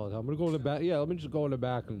says that all the time. I'm gonna go in the back. Yeah, let me just go in the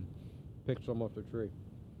back and pick some off the tree.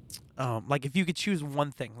 Like if you could choose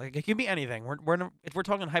one thing, like it could be anything. If we're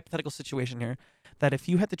talking a hypothetical situation here, that if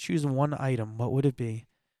you had to choose one item, what would it be?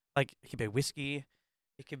 Like it could be whiskey,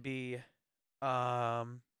 it could be, it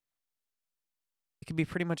could be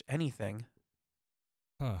pretty much anything.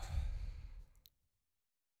 Huh.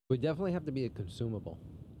 Would definitely have to be a consumable.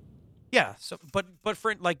 Yeah. So, but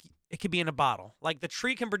for like, it could be in a bottle. Like the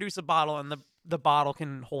tree can produce a bottle, and the bottle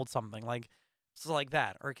can hold something. Like, so like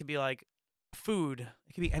that, or it could be like food.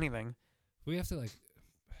 It could be anything. We have to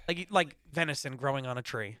Like venison growing on a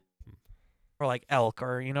tree, or like elk,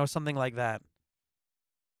 or something like that.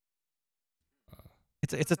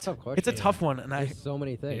 It's a Tough question. it's a Yeah. tough one, and There's so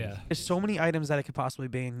many things. Yeah. there's so many items that it could possibly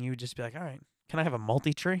be, and you would just be like, all right, can I have a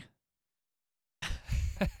multi tree, a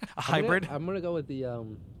hybrid? I'm gonna go with the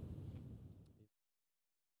I'm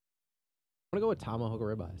gonna go with tomahawk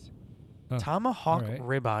ribeyes. Tomahawk alright.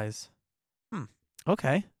 ribeyes.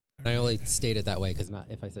 Okay. I only state it that way because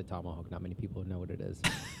if I said tomahawk, not many people would know what it is.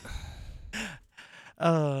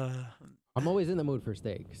 I'm always in the mood for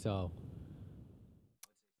steak, so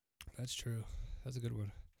That's true. That's a good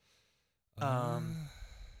one. Um,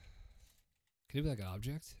 Can it be like an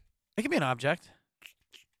object? It could be an object.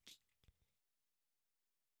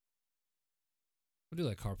 We'll do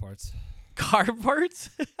like car parts. Car parts.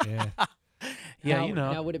 Yeah. Yeah,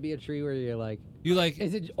 Now would it be a tree where you're like, You like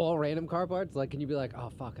is it all random car parts? Like, can you be like, oh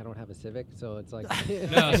fuck, I don't have a Civic, so it's like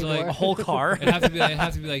No, so, like, a whole car. it have to be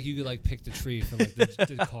like you could like pick the tree from like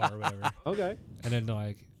the car or whatever, Okay. and then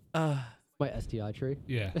like My STI tree.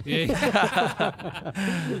 yeah.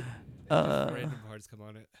 Random parts come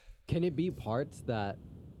on it. Can it be parts that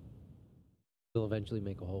will eventually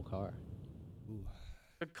make a whole car? Ooh,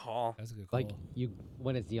 Good call. that's a good call. Like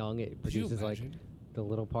when it's young, it Could you produces like imagine? the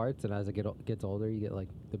little parts, and as it gets older, you get like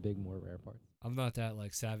the big, more rare parts. I'm not that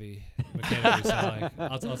like savvy mechanically, so like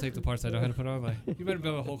I'll take the parts I know how to put on. Like you better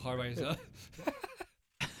build a whole car by yourself.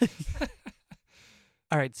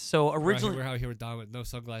 All right. So We're originally, out here with Don with no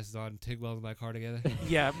sunglasses on, TIG welding my car together.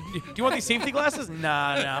 yeah. Do you want these safety glasses?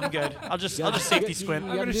 Nah, I'm good. I'll just safety squint.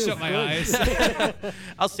 I'm gonna shut my eyes.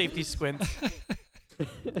 I'll safety squint.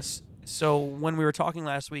 So when we were talking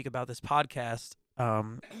last week about this podcast,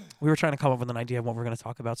 we were trying to come up with an idea of what we're going to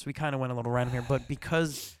talk about. So we kind of went a little random here, but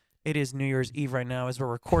because it is New Year's Eve right now, as we're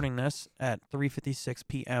recording this at 3:56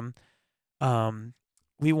 p.m.,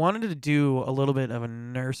 we wanted to do a little bit of a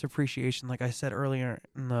nurse appreciation, like I said earlier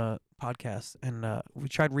in the podcast, and we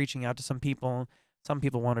tried reaching out to some people. Some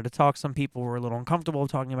people wanted to talk. Some people were a little uncomfortable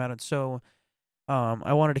talking about it. So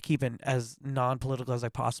I wanted to keep it as non-political as I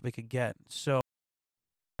possibly could get. So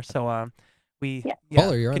we Yeah.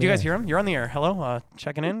 Caller, you're on Could the you guys air. hear him? You're on the air. Hello,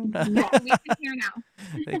 checking in. Yeah, we can hear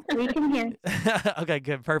now. We can hear. Okay,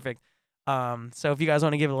 good, perfect. So if you guys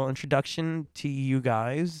want to give a little introduction to you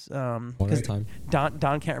guys, One at because a time.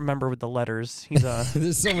 Don can't remember with the letters. He's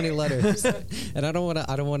There's so many letters, and I don't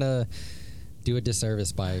want to do a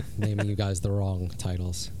disservice by naming you guys the wrong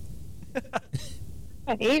titles.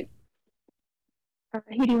 Right.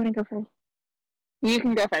 Who do you want to go first? You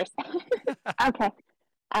can go first. Okay.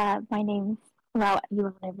 My name's, well, you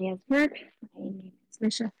will know me as Mark. My name is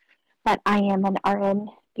Misha, but I am an RN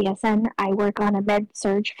BSN. I work on a med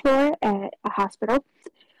surge floor at a hospital,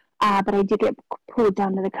 but I do get pulled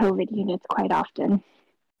down to the COVID units quite often.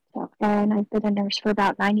 So, and I've been a nurse for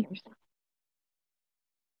about 9 years now.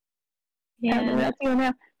 Yeah. That's you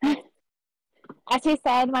know. As he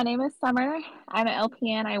said, my name is Summer. I'm an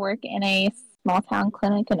LPN. I work in a small town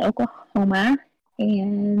clinic in Oklahoma,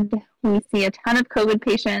 and we see a ton of COVID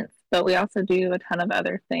patients, but we also do a ton of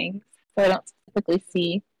other things. So I don't specifically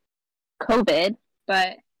see COVID,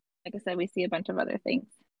 but like I said, we see a bunch of other things.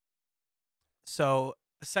 So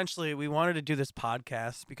essentially we wanted to do this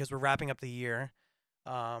podcast because we're wrapping up the year.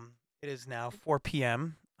 It is now 4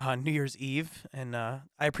 p.m. on New Year's Eve, and I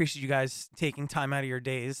appreciate you guys taking time out of your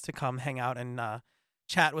days to come hang out and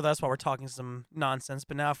chat with us while we're talking some nonsense.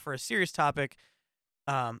 But now for a serious topic,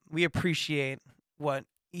 we appreciate what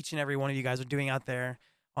each and every one of you guys are doing out there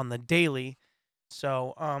on the daily.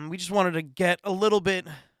 So we just wanted to get a little bit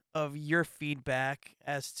of your feedback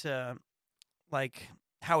as to like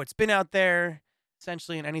how it's been out there,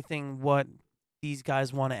 essentially, and anything what these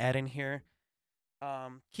guys want to add in here.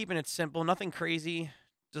 Keeping it simple, nothing crazy.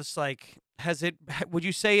 Just like, would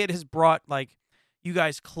you say it has brought like you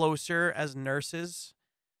guys closer as nurses,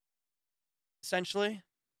 essentially?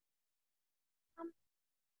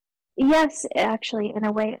 Yes, actually, in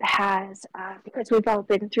a way it has, because we've all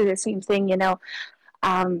been through the same thing,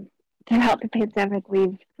 throughout the pandemic.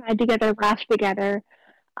 We've cried together, laughed together,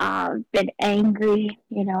 been angry.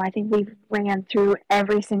 I think we've ran through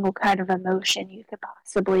every single kind of emotion you could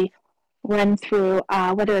possibly run through,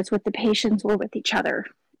 whether it's with the patients or with each other,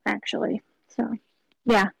 actually. So,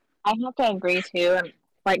 yeah. I have to agree too. And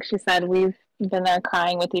like she said, we've been there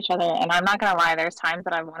crying with each other. And I'm not going to lie, there's times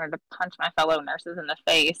that I've wanted to punch my fellow nurses in the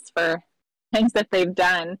face for things that they've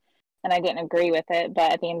done. And I didn't agree with it.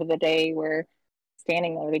 But at the end of the day, we're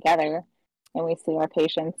standing there together and we see our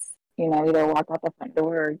patients, either walk out the front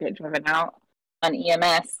door or get driven out on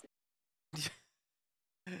EMS.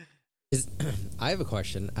 I have a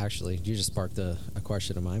question, actually. You just sparked a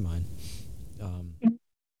question in my mind.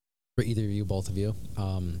 For either of you, both of you.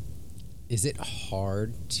 Is it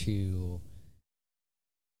hard to,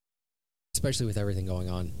 especially with everything going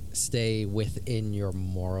on, stay within your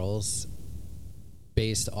morals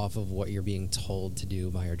based off of what you're being told to do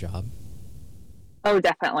by your job? Oh,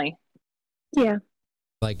 definitely. Yeah.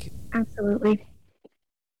 Like, absolutely.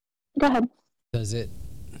 Go ahead. Does it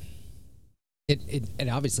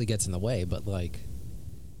obviously gets in the way, but like,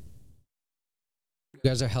 you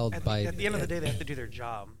guys are held At the end of the day, they have to do their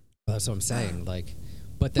job. That's what I'm saying. Like,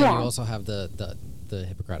 but then you also have the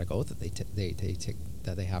Hippocratic Oath that they take,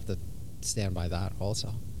 that they have to stand by that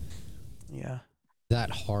also. Yeah.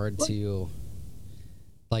 That hard to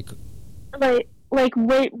like what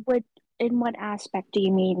in what aspect do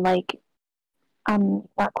you mean? Like, I'm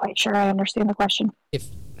not quite sure I understand the question. If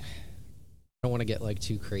I don't want to get like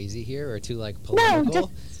too crazy here or too like political.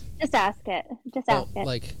 No, just ask it. Just ask it.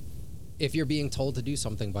 Like, if you're being told to do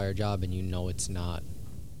something by your job and it's not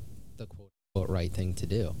the quote unquote right thing to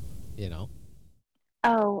do,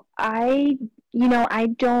 Oh, I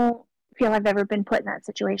don't feel I've ever been put in that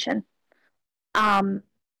situation.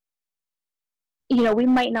 We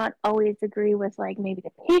might not always agree with like maybe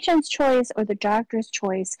the patient's choice or the doctor's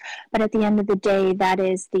choice, but at the end of the day, that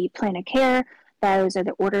is the plan of care. Those are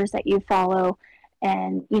the orders that you follow.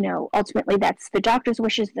 And, ultimately that's the doctor's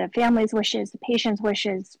wishes, the family's wishes, the patient's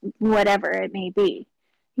wishes, whatever it may be,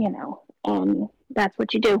 and that's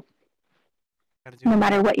what you do. No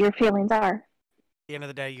matter what your feelings are. At the end of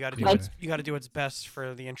the day, you got to do what's best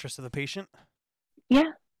for the interest of the patient.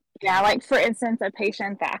 Yeah. Yeah. Like for instance, a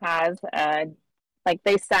patient that has,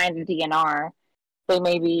 they signed a DNR, they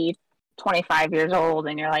may be 25 years old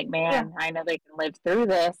and you're like, man, I know they can live through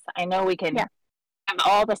this. I know we can have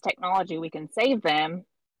all this technology. We can save them.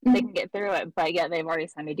 Mm-hmm. They can get through it, but yet they've already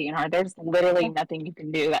signed a DNR. There's literally nothing you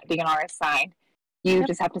can do. That DNR is signed. You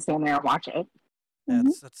just have to stand there and watch it.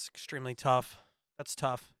 That's extremely tough. That's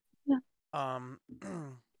tough. Yeah.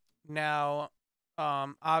 Now,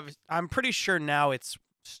 I'm pretty sure now it's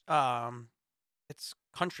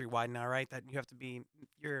countrywide now, right? That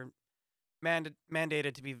you're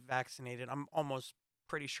mandated to be vaccinated. I'm almost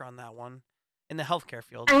pretty sure on that one in the healthcare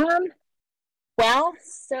field. Well,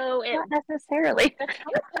 so not necessarily. They're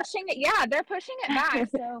kind of pushing it. Yeah, they're pushing it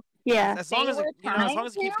back. So yeah, as long as it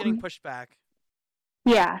keeps getting pushed back.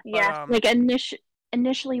 Yeah, yeah. Like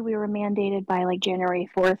initially, we were mandated by like January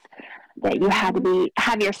 4th that you had to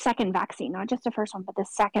have your second vaccine, not just the first one, but the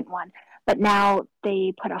second one. But now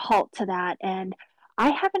they put a halt to that, and I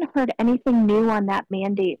haven't heard anything new on that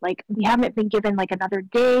mandate. Like, we haven't been given like another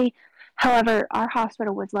day. However, our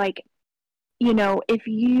hospital was like, if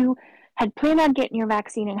you had planned on getting your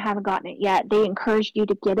vaccine and haven't gotten it yet, they encouraged you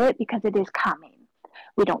to get it because it is coming.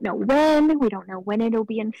 We don't know when. We don't know when it'll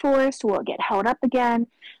be enforced. Will it get held up again?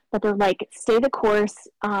 But they're like, stay the course.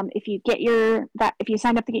 If you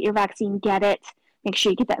sign up to get your vaccine, get it. Make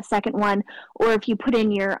sure you get that second one. Or if you put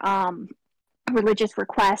in your religious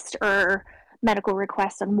request or medical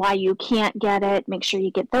requests on why you can't get it, make sure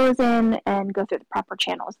you get those in and go through the proper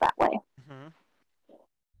channels that way. Mm-hmm.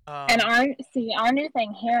 And our new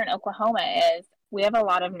thing here in Oklahoma is we have a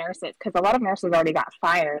lot of nurses, because a lot of nurses already got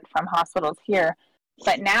fired from hospitals here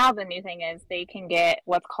But now the new thing is they can get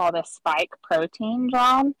what's called a spike protein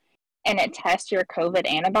drawn, and it tests your COVID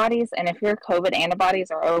antibodies. And if your COVID antibodies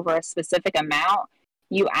are over a specific amount,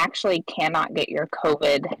 you actually cannot get your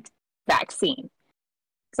COVID vaccine.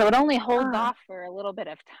 So it only holds off for a little bit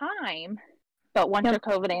of time, but once your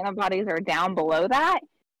COVID antibodies are down below that,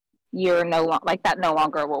 you're that no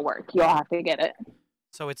longer will work. You'll have to get it.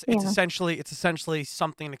 So it's essentially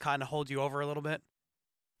something to kind of hold you over a little bit.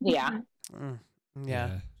 Yeah.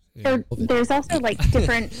 Yeah. So there's also like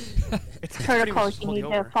different protocols you need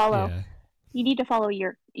to follow. Yeah. You need to follow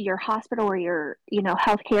your hospital or your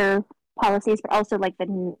healthcare policies, but also like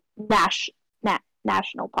the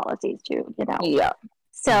national policies too. Yeah.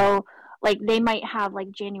 So like they might have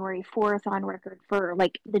like January 4th on record for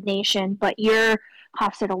like the nation, but your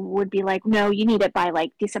hospital would be like, no, you need it by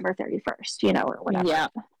like December 31st, or whatever. Yeah.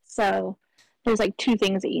 So there's like two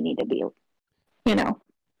things that you need to be,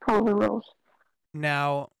 follow the rules.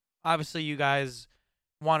 Now, obviously you guys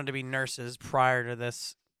wanted to be nurses prior to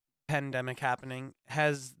this pandemic happening.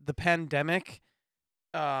 Has the pandemic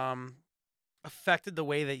affected the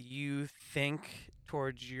way that you think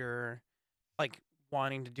towards your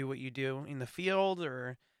wanting to do what you do in the field?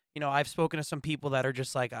 Or I've spoken to some people that are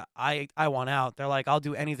just like, I want out. They're like, I'll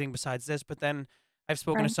do anything besides this. But then I've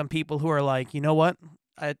spoken to some people who are like, you know what,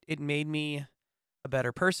 it made me a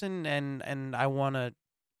better person, and I want to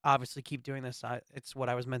obviously keep doing this. It's what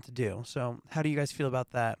I was meant to do. So how do you guys feel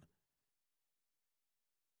about that?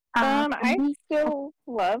 I still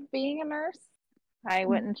love being a nurse. I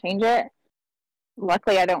wouldn't change it.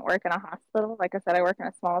 Luckily, I don't work in a hospital. Like I said, I work in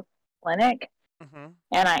a small clinic.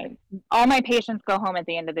 And all my patients go home at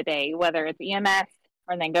the end of the day, whether it's EMS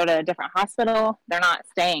or they go to a different hospital. They're not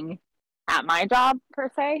staying at my job per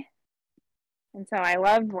se. And so I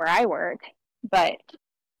love where I work, but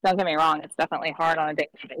don't get me wrong, it's definitely hard on a daily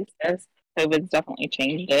basis. COVID's definitely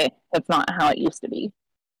changed it. That's not how it used to be.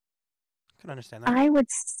 I can understand that. I would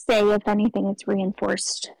say, if anything, it's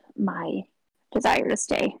reinforced my desire to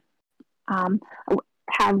stay.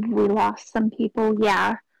 Have we lost some people?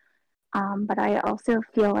 Yeah. But I also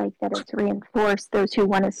feel like that it's reinforced those who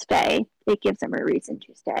want to stay. It gives them a reason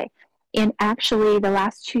to stay. And actually, the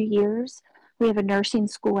last 2 years, we have a nursing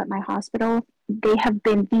school at my hospital. They have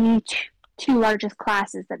been the two largest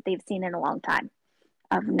classes that they've seen in a long time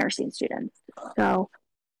of nursing students. So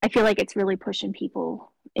I feel like it's really pushing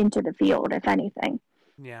people into the field, if anything.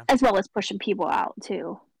 Yeah. As well as pushing people out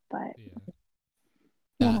too. But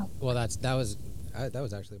well, that was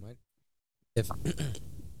actually mine. If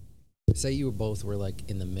say you both were like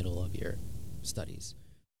in the middle of your studies,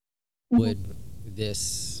 would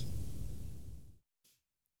this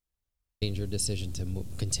change your decision to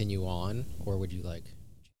continue on, or would you like?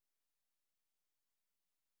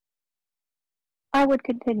 I would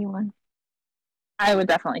continue on. I would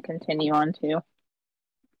definitely continue on too.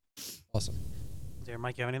 Awesome. There,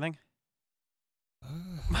 Mike, you have anything?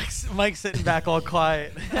 Mike's sitting back all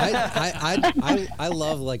quiet. I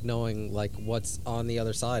love like knowing like what's on the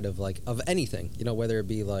other side of anything, whether it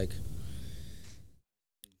be like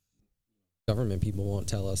government people won't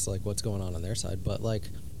tell us like what's going on their side, but like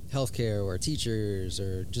healthcare or teachers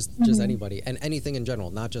or just anybody and anything in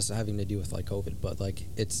general, not just having to do with like COVID, but like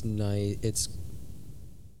it's nice. It's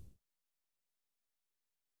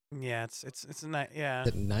nice. Yeah. Is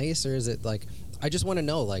it nice, or is it like I just want to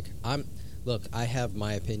know like Look, I have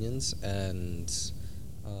my opinions and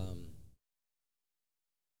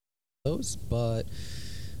those, but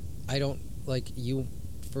I don't like you.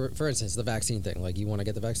 For instance, the vaccine thing. Like, you want to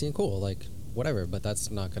get the vaccine, cool. Like, whatever. But that's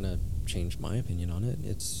not gonna change my opinion on it.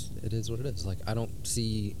 It is what it is. Like, I don't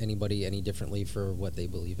see anybody any differently for what they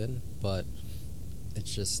believe in. But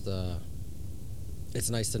it's just it's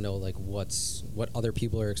nice to know like what other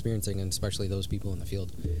people are experiencing, and especially those people in the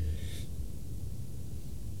field.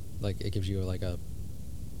 Like, it gives you like a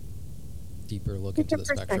deeper look into the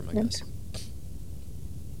spectrum, I guess.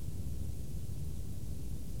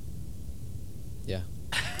 Yeah.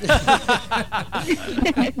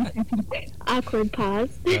 Awkward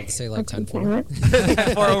pause. You have to say like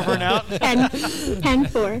 10-4. 4 over and out.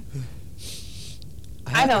 10-4.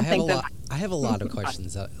 I have a lot of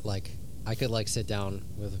questions that like I could like sit down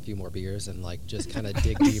with a few more beers and like just kind of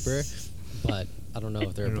dig deeper, but I don't know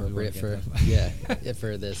if they're appropriate for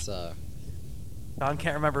for this. Don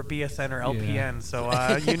can't remember BSN or LPN, so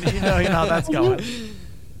you know how that's going.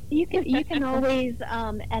 You can always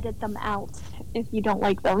edit them out if you don't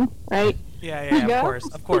like them, right? Yeah,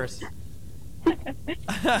 of course.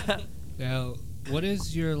 Now, what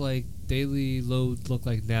is your like daily load look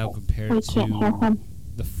like now compared to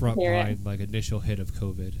the front Hear it. line, like initial hit of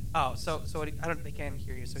COVID. Oh, so they can't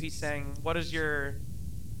hear you. So he's saying, what does your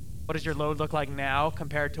load look like now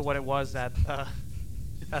compared to what it was at?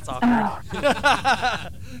 That's awkward.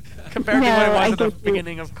 Compared to what it was at the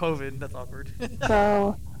beginning of COVID, that's awkward.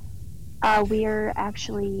 So, we are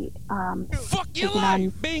actually Fuck your taking on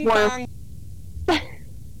life, bing more.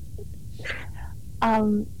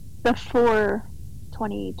 bong. Before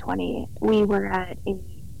 2020, we were at a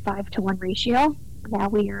 5-to-1 ratio. Now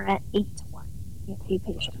we are at 8-to-1 ENT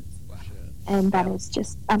patients, and that is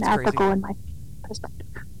just unethical in my perspective.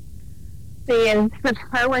 See, and with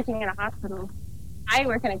her working in a hospital, I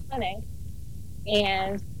work in a clinic,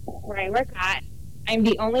 and where I work at, I'm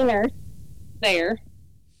the only nurse there.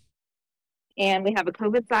 And we have a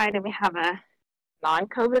COVID side and we have a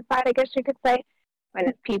non-COVID side, I guess you could say, when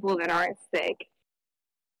it's people that aren't sick.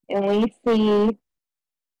 And we see,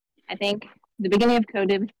 I think, the beginning of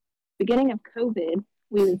COVID,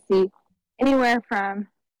 we would see anywhere from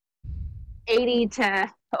 80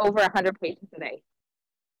 to over 100 patients a day.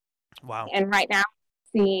 Wow. And right now,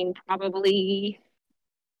 seeing probably,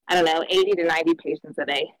 80 to 90 patients a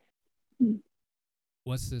day.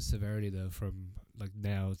 What's the severity though from like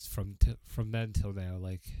now? It's from then till now.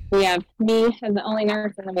 Like We have me as the only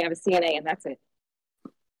nurse, and then we have a CNA, and that's it.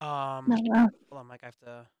 Oh, wow. Hold on, Mike. I have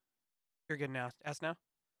to. You're good now. Ask now.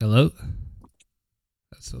 hello.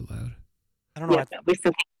 That's so loud. I don't know. Yeah, we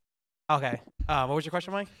still Okay. What was your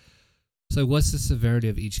question, Mike? So what's the severity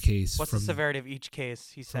of each case? What's the severity of each case?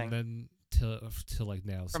 He's from saying. then till like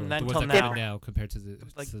now. From so then the till ones that come now. now compared to the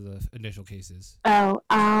Like- initial cases. Oh,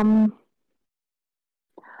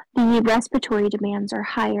 the respiratory demands are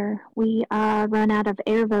higher. We run out of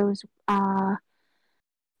Airvos.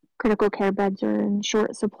 Critical care beds are in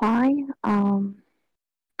short supply.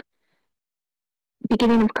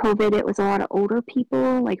 Beginning of COVID, it was a lot of older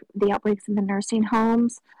people, like the outbreaks in the nursing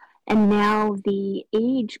homes. And now the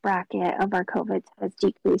age bracket of our COVID has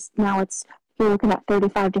decreased. Now you're looking at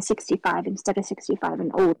 35 to 65 instead of 65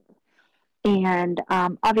 and older. And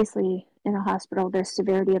obviously, in a hospital, the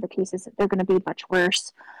severity of the cases, they're going to be much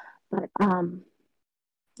worse. But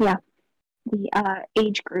yeah, the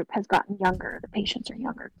age group has gotten younger. The patients are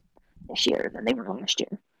younger this year than they were last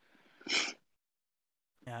year.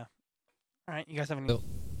 Yeah. All right. You guys have any? So,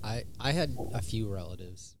 I had a few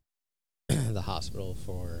relatives in the hospital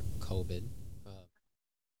for COVID.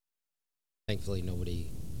 Thankfully,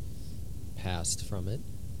 nobody passed from it.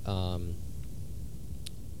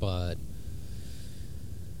 But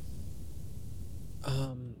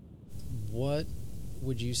what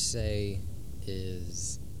would you say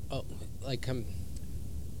is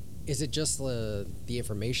is it just the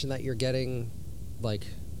information that you're getting, like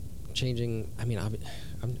changing? I mean,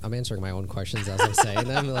 I'm answering my own questions as I'm saying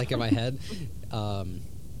them, like in my head.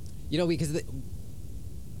 Because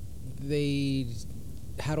they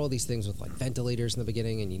had all these things with like ventilators in the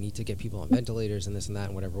beginning, and you need to get people on ventilators and this and that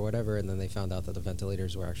and whatever, and then they found out that the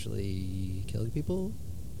ventilators were actually killing people.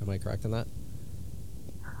 Am I correct in that?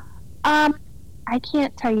 I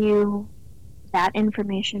can't tell you that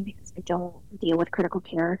information because I don't deal with critical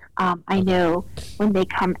care. I know when they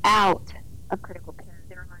come out of critical care,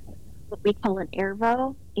 they're on what we call an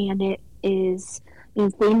AirVo, and it means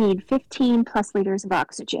they need 15 plus liters of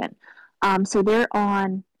oxygen. So they're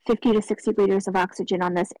on 50 to 60 liters of oxygen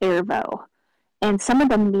on this AirVo. And some of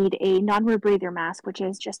them need a non-rebreather mask, which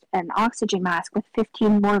is just an oxygen mask with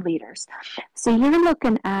 15 more liters. So you're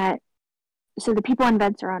looking at, so the people on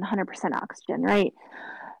vents are on 100% oxygen, right?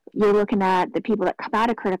 You're looking at the people that come out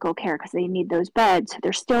of critical care because they need those beds. So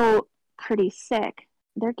they're still pretty sick.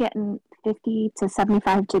 They're getting 50 to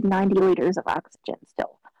 75 to 90 liters of oxygen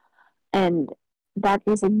still. And that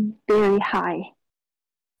is a very high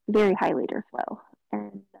liter flow.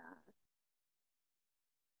 And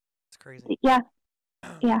It's crazy. yeah.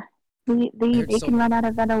 They can run out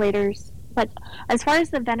of ventilators. But as far as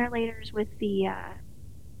the ventilators with the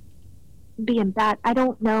being bad, I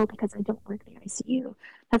don't know because I don't work in the ICU.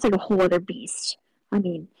 That's like a whole other beast. I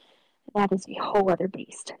mean, that is a whole other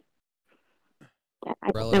beast.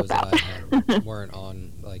 I don't know Relatives that I about. had weren't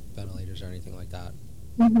on like ventilators or anything like that.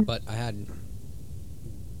 Mhm. But I had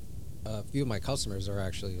a few of my customers are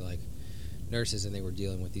actually like nurses, and they were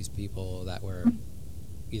dealing with these people that were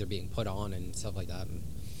either being put on and stuff like that. And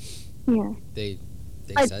Yeah. they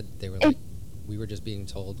said they were like, we were just being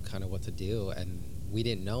told kind of what to do, and we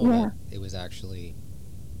didn't know that it was actually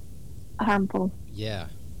Harmful. yeah.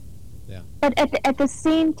 But at the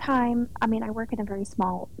same time, I mean, I work in a very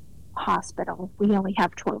small hospital. We only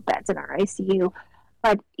have 12 beds in our ICU.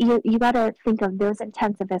 But you got to think of those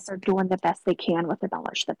intensivists are doing the best they can with the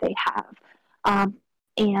knowledge that they have.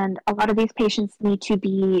 And a lot of these patients need to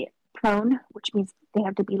be prone, which means they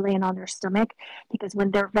have to be laying on their stomach, because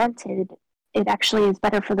when they're vented, it actually is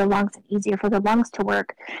better for the lungs and easier for the lungs to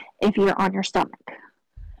work if you're on your stomach.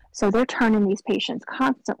 So they're turning these patients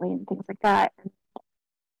constantly and things like that.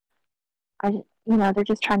 And they're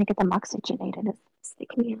just trying to get them oxygenated as best they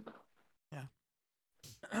can. Yeah.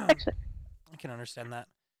 Actually, I can understand that.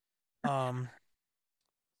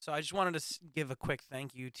 So I just wanted to give a quick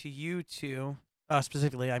thank you to you two,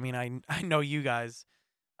 specifically. I mean, I know you guys.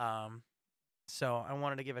 So I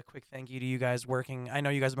wanted to give a quick thank you to you guys working. I know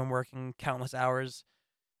you guys have been working countless hours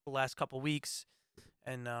the last couple weeks,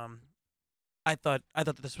 and I thought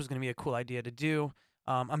that this was going to be a cool idea to do.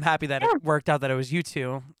 I'm happy that it worked out that it was you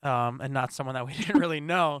two, and not someone that we didn't really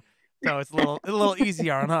know. So it's a little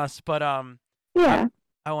easier on us. But yeah.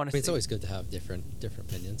 I want to. It's always good to have different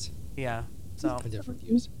opinions. Yeah. So And different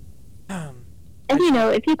views. And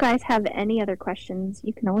if you guys have any other questions,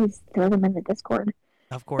 you can always throw them in the Discord.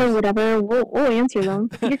 Of course. Or whatever, we'll answer them.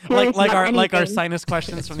 You're curious like about our sinus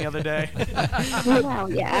questions from the other day. Wow,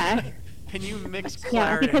 yeah. Can you mix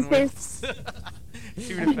Yeah, Claritin because with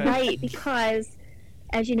Sudafed? Right, because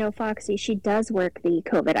as you know, Foxy, she does work the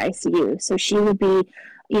COVID ICU, so she would be,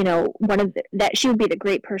 she would be the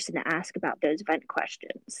great person to ask about those vent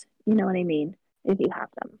questions. You know what I mean? If you have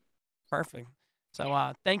them. Perfect.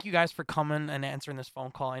 So thank you guys for coming and answering this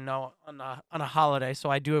phone call. I know on a holiday, so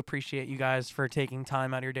I do appreciate you guys for taking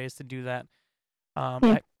time out of your days to do that.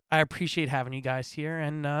 I appreciate having you guys here,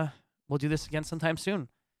 and we'll do this again sometime soon.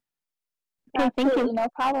 Okay, thank you. No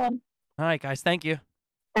problem. All right, guys. Thank you.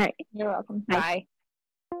 All right. You're welcome. Bye.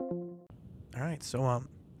 All right. So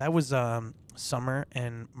that was Summer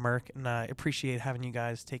and Merc, and I appreciate having you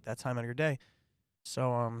guys take that time out of your day.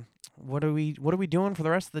 So what are we doing for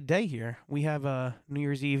the rest of the day here? We have New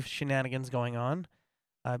Year's Eve shenanigans going on.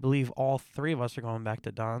 I believe all three of us are going back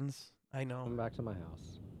to Don's. I know. Come back to my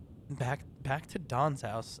house. Back to Don's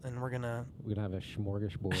house, and we're gonna have a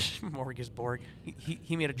smorgasbord. smorgasbord.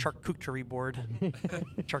 He made a charcuterie board.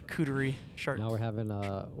 Charcuterie. Now we're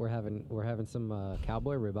having some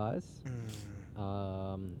cowboy ribeyes.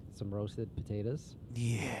 Some roasted potatoes.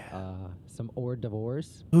 Yeah. Some hors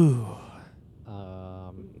d'oeuvres. Ooh.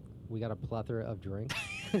 We got a plethora of drinks.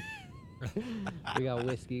 We got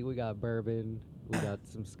whiskey, we got bourbon, we got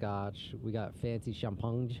some scotch, we got fancy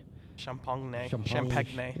champagne. Champagne.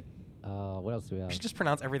 What else do we have? You should just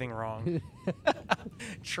pronounce everything wrong.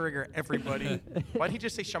 Trigger everybody. Why'd he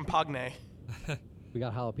just say champagne? We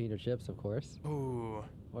got jalapeno chips, of course. Ooh.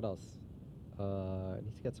 What else? I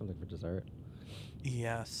need to get something for dessert.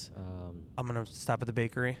 Yes. I'm gonna stop at the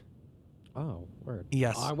bakery. Oh, word.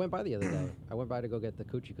 Yes. Oh, I went by the other day. I went by to go get the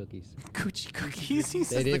coochie cookies. Coochie cookies? He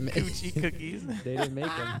says the coochie cookies. They didn't make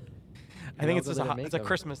them. I think it's a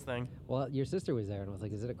Christmas thing. Well, your sister was there, and I was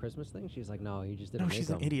like, "Is it a Christmas thing?" She's like, "No, he just didn't make them."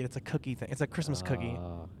 No, she's an idiot. It's a cookie thing. It's a Christmas cookie.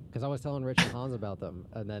 Because I was telling Rich and Hans about them,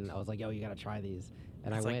 and then I was like, "Yo, you gotta try these."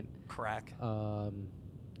 And it's I went crack.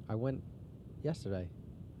 I went yesterday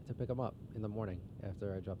to pick them up in the morning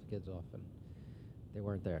after I dropped the kids off, and they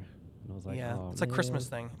weren't there. And I was like, yeah, oh, it's a Christmas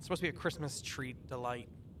thing. It's supposed to be a Christmas treat delight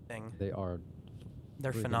thing. They are.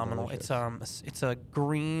 They're freaking phenomenal. delicious. It's a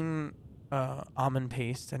green almond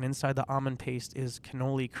paste, and inside the almond paste is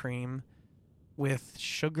cannoli cream with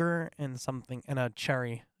sugar and something and a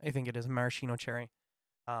cherry. I think it is maraschino cherry.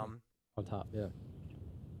 On top, yeah.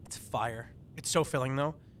 It's fire. It's so filling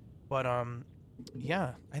though. But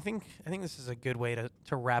yeah, I think this is a good way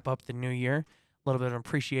to wrap up the new year. A little bit of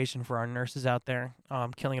appreciation for our nurses out there,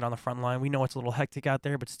 killing it on the front line. We know it's a little hectic out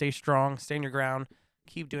there, but stay strong, stay in your ground,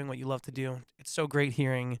 keep doing what you love to do. It's so great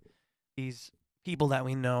hearing these people that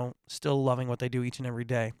we know still loving what they do each and every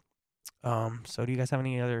day. So do you guys have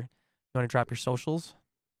any other, you want to drop your socials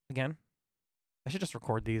again? I should just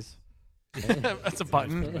record these. That's a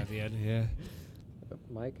button. At the end, yeah.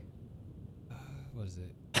 Mike? What is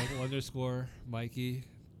it? _ Mikey,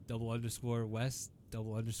 _ West,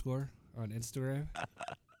 _ on Instagram.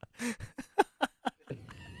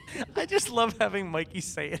 I just love having Mikey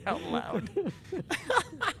say it out loud.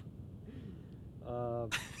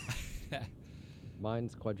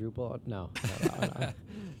 Mine's quadruple. No.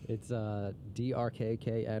 It's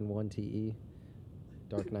DRKKN1TE.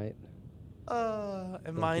 Dark Knight.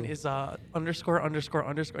 And mine is ___.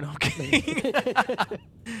 No, okay.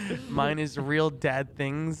 Mine is Real Dad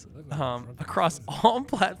Things across all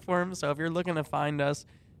platforms. So if you're looking to find us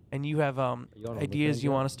and you have ideas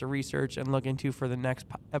you want us to research and look into for the next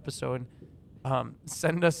episode,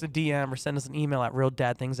 send us a DM or send us an email at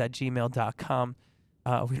realdadthings@gmail.com.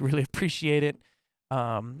 We'd really appreciate it.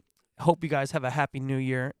 hope you guys have a happy new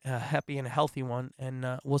year, a happy and healthy one, and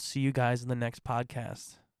we'll see you guys in the next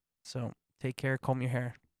podcast. So take care, comb your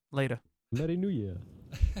hair. Later. Merry New Year.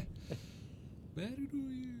 Merry New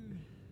Year.